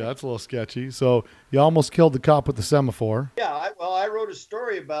 Yeah, that's a little sketchy. So you almost killed the cop with the semaphore. Yeah, I wrote a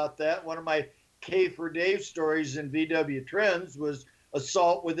story about that. One of my K for Dave stories in VW Trends was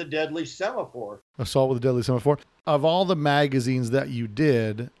assault with a deadly semaphore. Assault with a deadly semaphore. Of all the magazines that you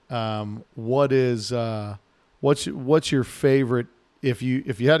did, what's your favorite? If you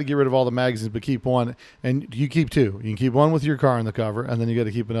had to get rid of all the magazines but keep one, and you keep 2, you can keep one with your car on the cover, and then you got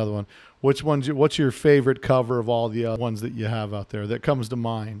to keep another one. What's your favorite cover of all the ones that you have out there that comes to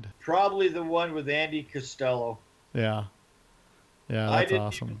mind? Probably the one with Andy Costello. Yeah. Yeah, that's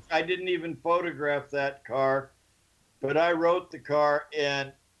awesome. I didn't even photograph that car, but I wrote the car,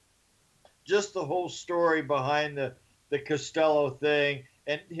 and just the whole story behind the Costello thing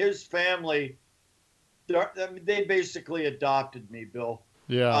and his family. They basically adopted me, Bill.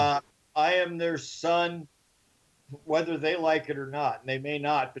 Yeah. I am their son, whether they like it or not. And they may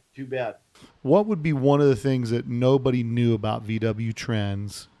not, but too bad. What would be one of the things that nobody knew about VW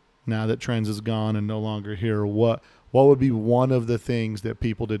Trends now that Trends is gone and no longer here? What would be one of the things that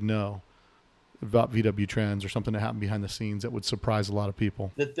people didn't know about VW Trends, or something that happened behind the scenes that would surprise a lot of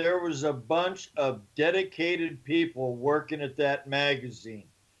people? That there was a bunch of dedicated people working at that magazine.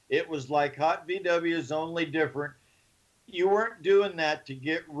 It was like Hot VW's, only different. You weren't doing that to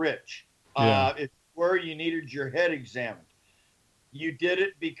get rich. Yeah. If you were, you needed your head examined. You did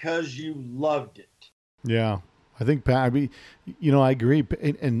it because you loved it. Yeah. I think, I mean, I agree.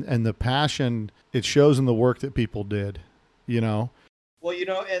 And the passion, it shows in the work that people did, you know? Well,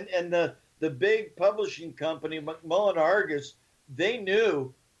 and the big publishing company, McMullen Argus, they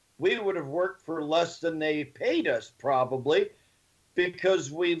knew we would have worked for less than they paid us probably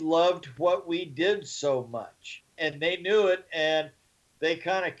because we loved what we did so much. And they knew it, and they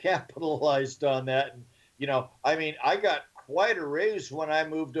kind of capitalized on that. And, I got quite a raise when I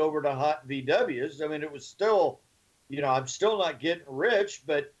moved over to Hot VWs. I mean, it was still, I'm still not getting rich,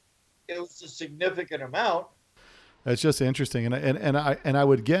 but it was a significant amount. That's just interesting. And I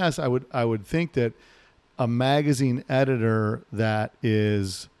would guess, I would think that a magazine editor that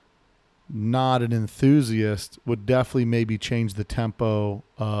is not an enthusiast would definitely maybe change the tempo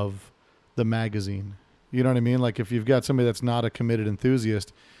of the magazine. You know what I mean? Like if you've got somebody that's not a committed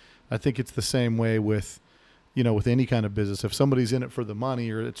enthusiast, I think it's the same way with, with any kind of business. If somebody's in it for the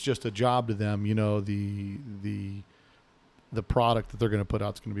money or it's just a job to them, the product that they're going to put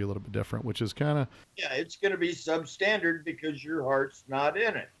out is going to be a little bit different, which is kind of... Yeah, it's going to be substandard because your heart's not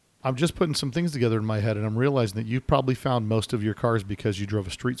in it. I'm just putting some things together in my head, and I'm realizing that you probably found most of your cars because you drove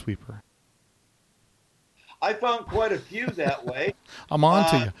a street sweeper. I found quite a few that way. I'm on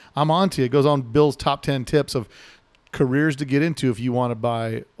to you. It goes on Bill's top 10 tips of careers to get into if you want to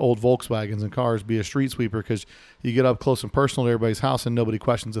buy old Volkswagens and cars. Be a street sweeper because you get up close and personal to everybody's house and nobody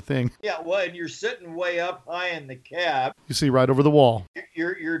questions a thing. Yeah, well, and you're sitting way up high in the cab. You see right over the wall.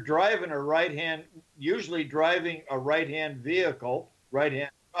 You're driving usually driving a right-hand vehicle, right-hand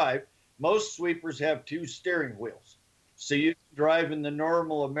drive. Most sweepers have two steering wheels. So you can drive in the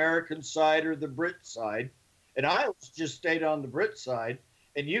normal American side or the Brit side. And I just stayed on the Brit side,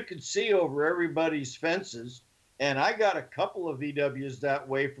 and you could see over everybody's fences. And I got a couple of VWs that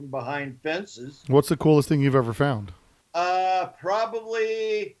way from behind fences. What's the coolest thing you've ever found?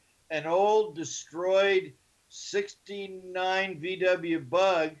 Probably an old destroyed 69 VW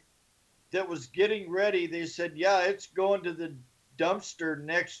Bug that was getting ready. They said, yeah, it's going to the dumpster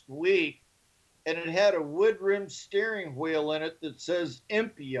next week. And it had a wood rim steering wheel in it that says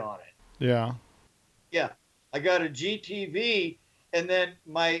Impy on it. Yeah. Yeah. I got a GTV, and then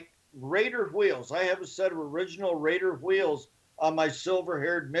my Raider wheels. I have a set of original Raider wheels on my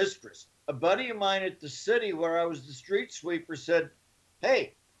silver-haired mistress. A buddy of mine at the city where I was the street sweeper said,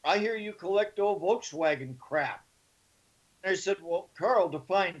 hey, I hear you collect old Volkswagen crap. And I said, well, Carl,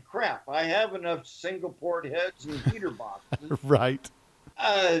 define crap. I have enough single-port heads and heater boxes. Right.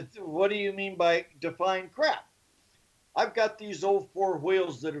 What do you mean by define crap? I've got these old four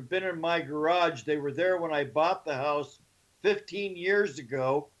wheels that have been in my garage. They were there when I bought the house 15 years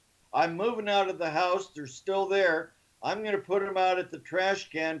ago. I'm moving out of the house. They're still there. I'm going to put them out at the trash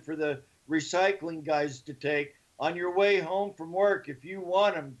can for the recycling guys to take. On your way home from work, if you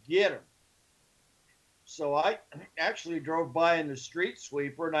want them, get them. So I actually drove by in the street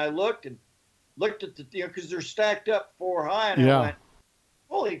sweeper, and I looked at the, because they're stacked up four high, and I went,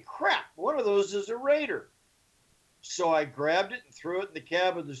 holy crap, one of those is a Raider. So I grabbed it and threw it in the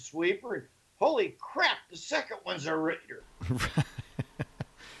cab of the sweeper, and holy crap, the second one's a Raider.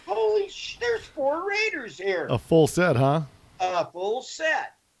 There's four Raiders here. A full set, huh? A full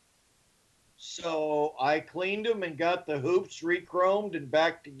set. So I cleaned them and got the hoops re-chromed and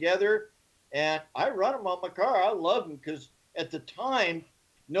back together, and I run them on my car. I love them because at the time,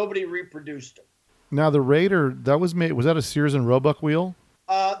 nobody reproduced them. Now the Raider, was that a Sears and Roebuck wheel?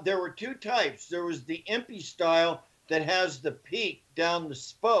 There were two types. There was the Impy style that has the peak down the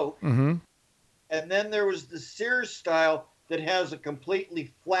spoke, mm-hmm. and then there was the Sears style that has a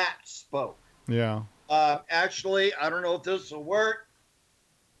completely flat spoke. Yeah. Actually, I don't know if this will work,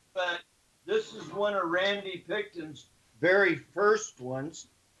 but this is one of Randy Picton's very first ones.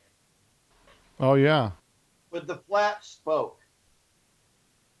 Oh, yeah. With the flat spoke.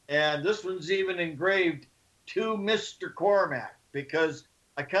 And this one's even engraved to Mr. Cormack because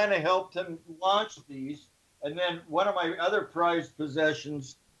I kind of helped him launch these. And then one of my other prized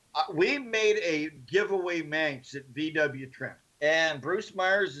possessions, we made a giveaway Manx at VW Trent. And Bruce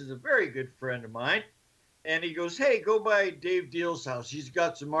Myers is a very good friend of mine. And he goes, hey, go by Dave Deal's house. He's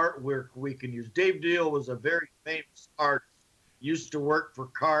got some artwork we can use. Dave Deal was a very famous artist. Used to work for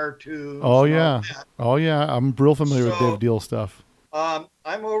Cartoons. Oh, yeah. Oh, yeah. I'm real familiar with Dave Deal stuff. I'm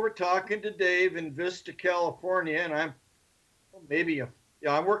over talking to Dave in Vista, California, and I'm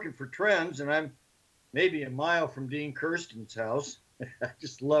working for Trends, and I'm maybe a mile from Dean Kirsten's house. I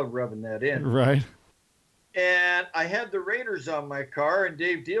just love rubbing that in. Right. And I had the Raiders on my car, and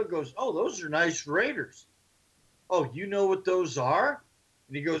Dave Deal goes, oh, those are nice Raiders. Oh, you know what those are?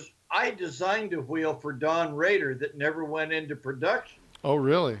 And he goes, I designed a wheel for Don Rader that never went into production. Oh,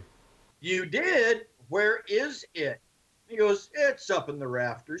 really? You did? Where is it? He goes, it's up in the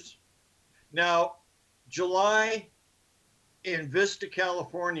rafters. Now, July in Vista,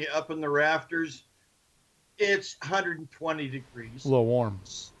 California, up in the rafters, it's 120 degrees. A little warm.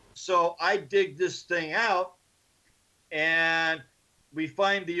 So I dig this thing out, and we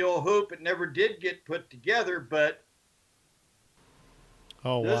find the old hoop. It never did get put together, but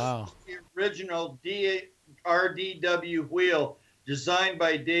Oh, this wow. is the original RDW wheel designed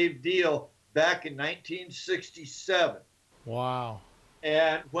by Dave Deal back in 1967. Wow.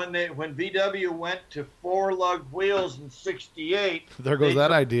 And when VW went to 4-lug wheels in '68, There goes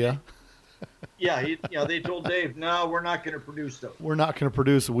that idea. yeah, they told Dave, no, we're not going to produce those. We're not going to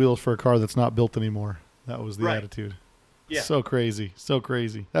produce wheels for a car that's not built anymore. That was the Right. attitude. Yeah. So crazy. So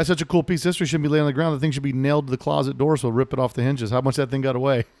crazy. That's such a cool piece of history. Shouldn't be laying on the ground. The thing should be nailed to the closet door, so rip it off the hinges. How much that thing got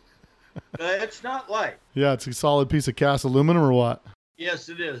away? It's not light. Yeah, it's a solid piece of cast aluminum or what? Yes,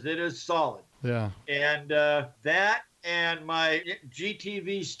 it is. It is solid. Yeah. And that and my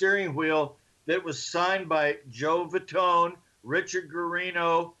GTV steering wheel that was signed by Joe Vitone, Richard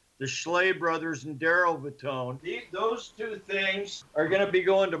Guarino, the Schley brothers, and Daryl Vitone. Those two things are going to be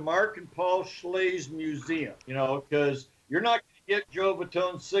going to Mark and Paul Schley's museum, because you're not going to get Joe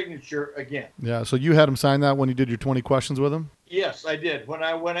Vitone's signature again. Yeah. So you had him sign that when you did your 20 questions with him? Yes, I did. When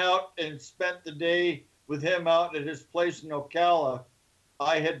I went out and spent the day with him out at his place in Ocala,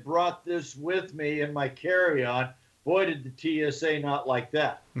 I had brought this with me in my carry-on. Boy, did the TSA not like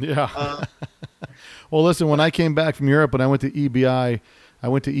that. Yeah. Well, listen, when I came back from Europe and I went to EBI, I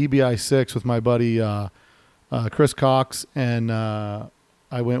went to EBI 6 with my buddy Chris Cox, and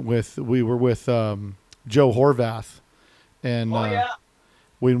we were with Joe Horvath. And Oh, yeah.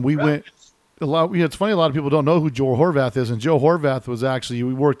 when we went, it's funny, a lot of people don't know who Joe Horvath is. And Joe Horvath was actually,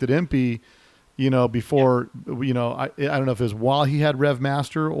 we worked at MP, before, I don't know if it was while he had Rev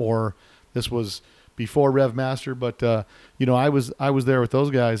Master or this was before Rev Master, but I was there with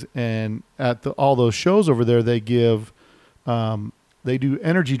those guys, and at all those shows over there, they give, they do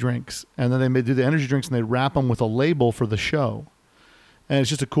energy drinks, and then they do the energy drinks and they wrap them with a label for the show. And it's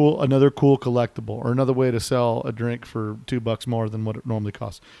just another cool collectible, or another way to sell a drink for $2 more than what it normally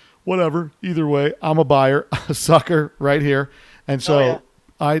costs. Whatever. Either way, I'm a buyer, a sucker right here. And so, Oh, yeah.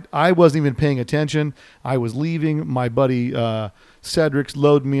 I wasn't even paying attention. I was leaving. My buddy Cedric's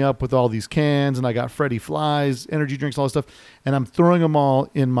loaded me up with all these cans, and I got Freddy Flies, energy drinks, all this stuff, and I'm throwing them all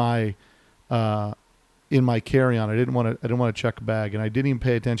in my carry-on. I didn't want to check a bag, and I didn't even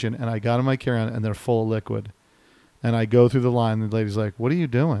pay attention. And I got in my carry-on, and they're full of liquid. And I go through the line, and the lady's like, "What are you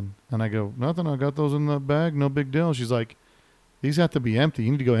doing?" And I go, "Nothing. I got those in the bag. No big deal." She's like, "These have to be empty. You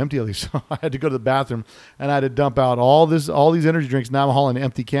need to go empty all these." So I had to go to the bathroom, and I had to dump out all these energy drinks. Now I'm hauling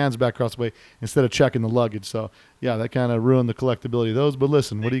empty cans back across the way instead of checking the luggage. So yeah, that kind of ruined the collectability of those. But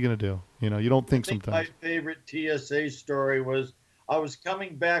listen, what are you going to do? You don't think I think sometimes. my favorite TSA story was I was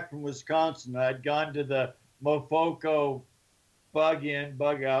coming back from Wisconsin. I'd gone to the Mofoco bug in,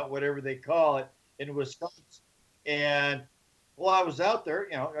 bug out, whatever they call it, in Wisconsin. And while I was out there,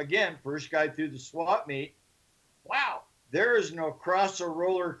 again, first guy through the swap meet, wow, there is no crosser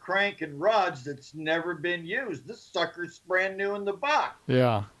roller crank and rods that's never been used. This sucker's brand new in the box.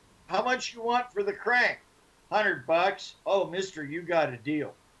 Yeah. How much you want for the crank? $100. Oh, mister, you got a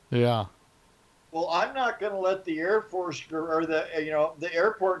deal. Yeah. Well, I'm not going to let the Air Force or the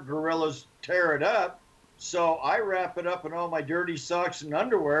airport gorillas tear it up. So I wrap it up in all my dirty socks and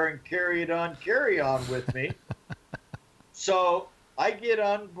underwear and carry it on carry-on with me. So I get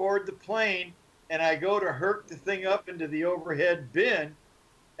on board the plane and I go to herc the thing up into the overhead bin,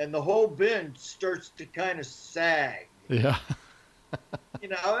 and the whole bin starts to kind of sag. Yeah.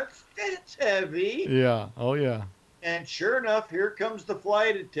 It's heavy. Yeah. Oh yeah. And sure enough, here comes the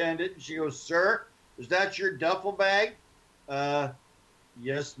flight attendant. And she goes, "Sir, is that your duffel bag?"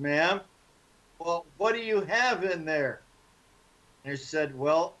 Yes, ma'am. "Well, what do you have in there?" And I said,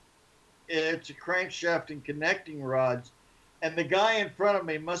 "Well, it's a crankshaft and connecting rods." And the guy in front of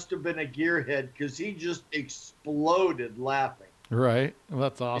me must have been a gearhead because he just exploded laughing. Right. Well,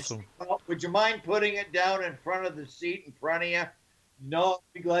 that's awesome. "Well, would you mind putting it down in front of the seat in front of you?" "No, I'll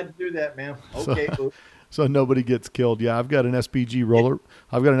be glad to do that, ma'am." "Okay." So nobody gets killed. Yeah, I've got an SPG roller.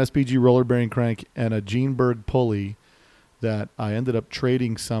 I've got an SPG roller bearing crank and a Geenberg pulley that I ended up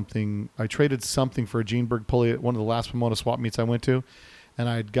trading something. I traded something for a Geenberg pulley at one of the last Pomona swap meets I went to, and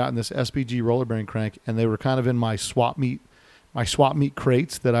I had gotten this SPG roller bearing crank, and they were kind of in my swap meet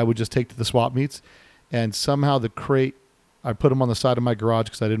crates that I would just take to the swap meets, and somehow the crate, I put them on the side of my garage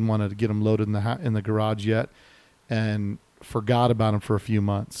because I didn't want to get them loaded in the garage yet, and forgot about them for a few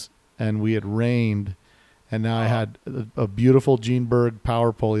months. and we had rained, and now I had a beautiful Gene Berg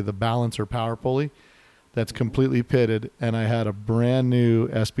power pulley, the balancer power pulley, that's completely pitted, and I had a brand new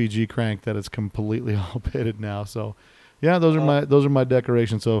SPG crank that is completely all pitted now. So, yeah, those are my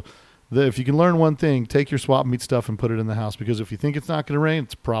decorations. So, if you can learn one thing, take your swap meet stuff and put it in the house, because if you think it's not going to rain,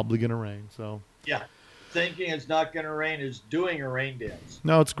 it's probably going to rain. So, yeah, thinking it's not going to rain is doing a rain dance.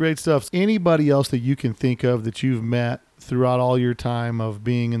 No, it's great stuff. Anybody else that you can think of that you've met throughout all your time of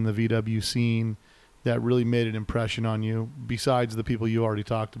being in the VW scene that really made an impression on you, besides the people you already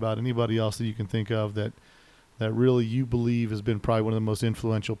talked about? Anybody else that you can think of that really you believe has been probably one of the most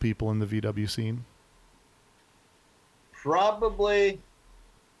influential people in the VW scene? Probably,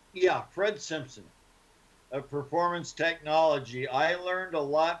 yeah, Fred Simpson of Performance Technology. I learned a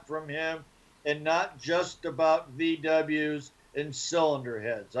lot from him, and not just about VWs and cylinder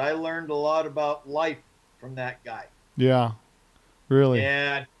heads. I learned a lot about life from that guy. Yeah, really.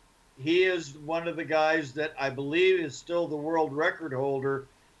 And he is one of the guys that I believe is still the world record holder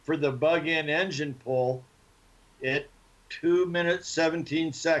for the bug-in engine pull at 2 minutes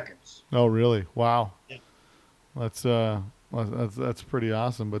 17 seconds. Oh, really? Wow. Yeah. That's pretty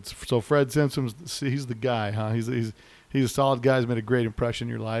awesome. But so Fred Simpson, he's the guy, huh? He's a solid guy. He's made a great impression in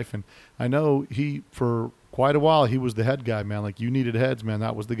your life, and I know for quite a while he was the head guy, man. Like, you needed heads, man.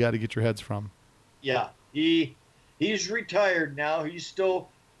 That was the guy to get your heads from. Yeah, he's retired now. He still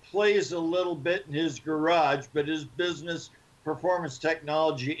plays a little bit in his garage, but his business, Performance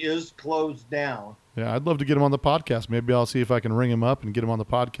Technology, is closed down. Yeah, I'd love to get him on the podcast. Maybe I'll see if I can ring him up and get him on the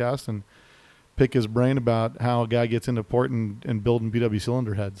podcast and pick his brain about how a guy gets into port and building VW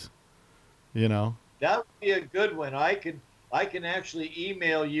cylinder heads. You know, that would be a good one. I can actually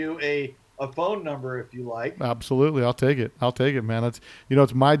email you a phone number if you like. Absolutely. I'll take it, man.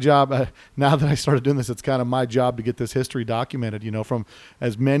 It's my job. Now that I started doing this, it's kind of my job to get this history documented, from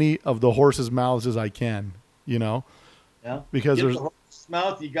as many of the horses' mouths as I can, Yeah. Because get there's the horse's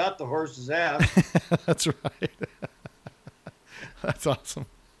mouth, you got the horse's ass. That's right. That's awesome.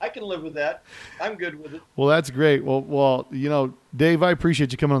 I can live with that. I'm good with it. Well, that's great. Well, Dave, I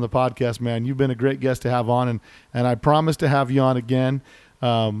appreciate you coming on the podcast, man. You've been a great guest to have on, and I promise to have you on again.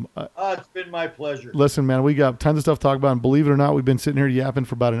 It's been my pleasure. Listen, man, we got tons of stuff to talk about, and believe it or not, we've been sitting here yapping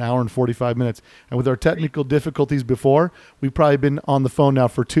for about an hour and 45 minutes. And with our technical difficulties before, we've probably been on the phone now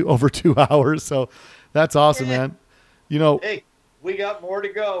for over 2 hours. So that's awesome, man. Hey, we got more to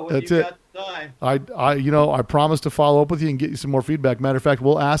go when you got time. I promise to follow up with you and get you some more feedback. Matter of fact,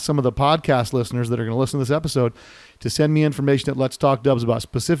 we'll ask some of the podcast listeners that are going to listen to this episode to send me information at Let's Talk Dubs about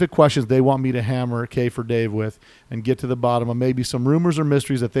specific questions they want me to hammer K for Dave with and get to the bottom of maybe some rumors or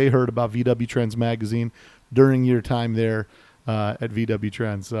mysteries that they heard about VW Trends magazine during your time there at VW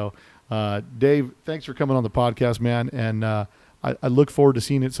Trends. So, Dave, thanks for coming on the podcast, man. And I look forward to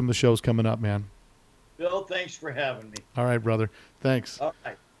seeing some of the shows coming up, man. Bill, thanks for having me. All right, brother. Thanks. All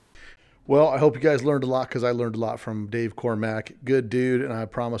right. Well, I hope you guys learned a lot, because I learned a lot from Dave Cormack. Good dude, and I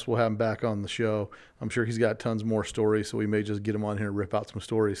promise we'll have him back on the show. I'm sure he's got tons more stories, so we may just get him on here and rip out some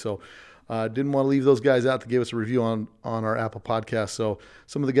stories. So didn't want to leave those guys out to give us a review on our Apple podcast. So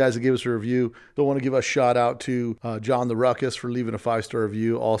some of the guys that gave us a review, don't want to give a shout out to John the Ruckus for leaving a 5-star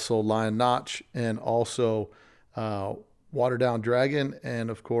review, also Lion Notch, and also Water Down Dragon, and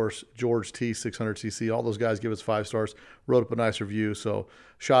of course George T 600cc. All those guys give us 5 stars, wrote up a nice review. So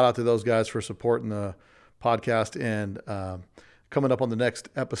shout out to those guys for supporting the podcast. And coming up on the next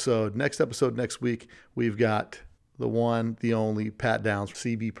episode next week, we've got the one, the only Pat Downs,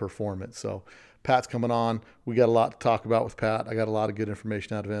 CB Performance. So Pat's coming on. We got a lot to talk about with Pat. I got a lot of good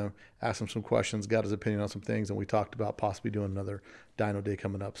information out of him. Asked him some questions, got his opinion on some things, and we talked about possibly doing another Dyno Day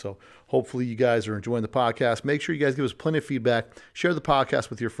coming up. So hopefully you guys are enjoying the podcast. Make sure you guys give us plenty of feedback. Share the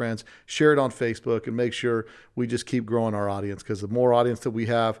podcast with your friends. Share it on Facebook, and make sure we just keep growing our audience, because the more audience that we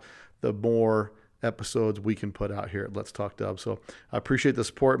have, the more episodes we can put out here at Let's Talk Dubs. So I appreciate the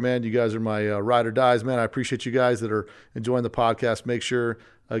support, man. You guys are my ride or dies, man. I appreciate you guys that are enjoying the podcast. Make sure,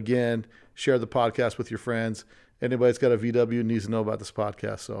 again, share the podcast with your friends. Anybody that's got a VW needs to know about this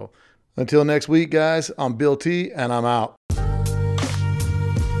podcast. So until next week, guys, I'm Bill T, and I'm out.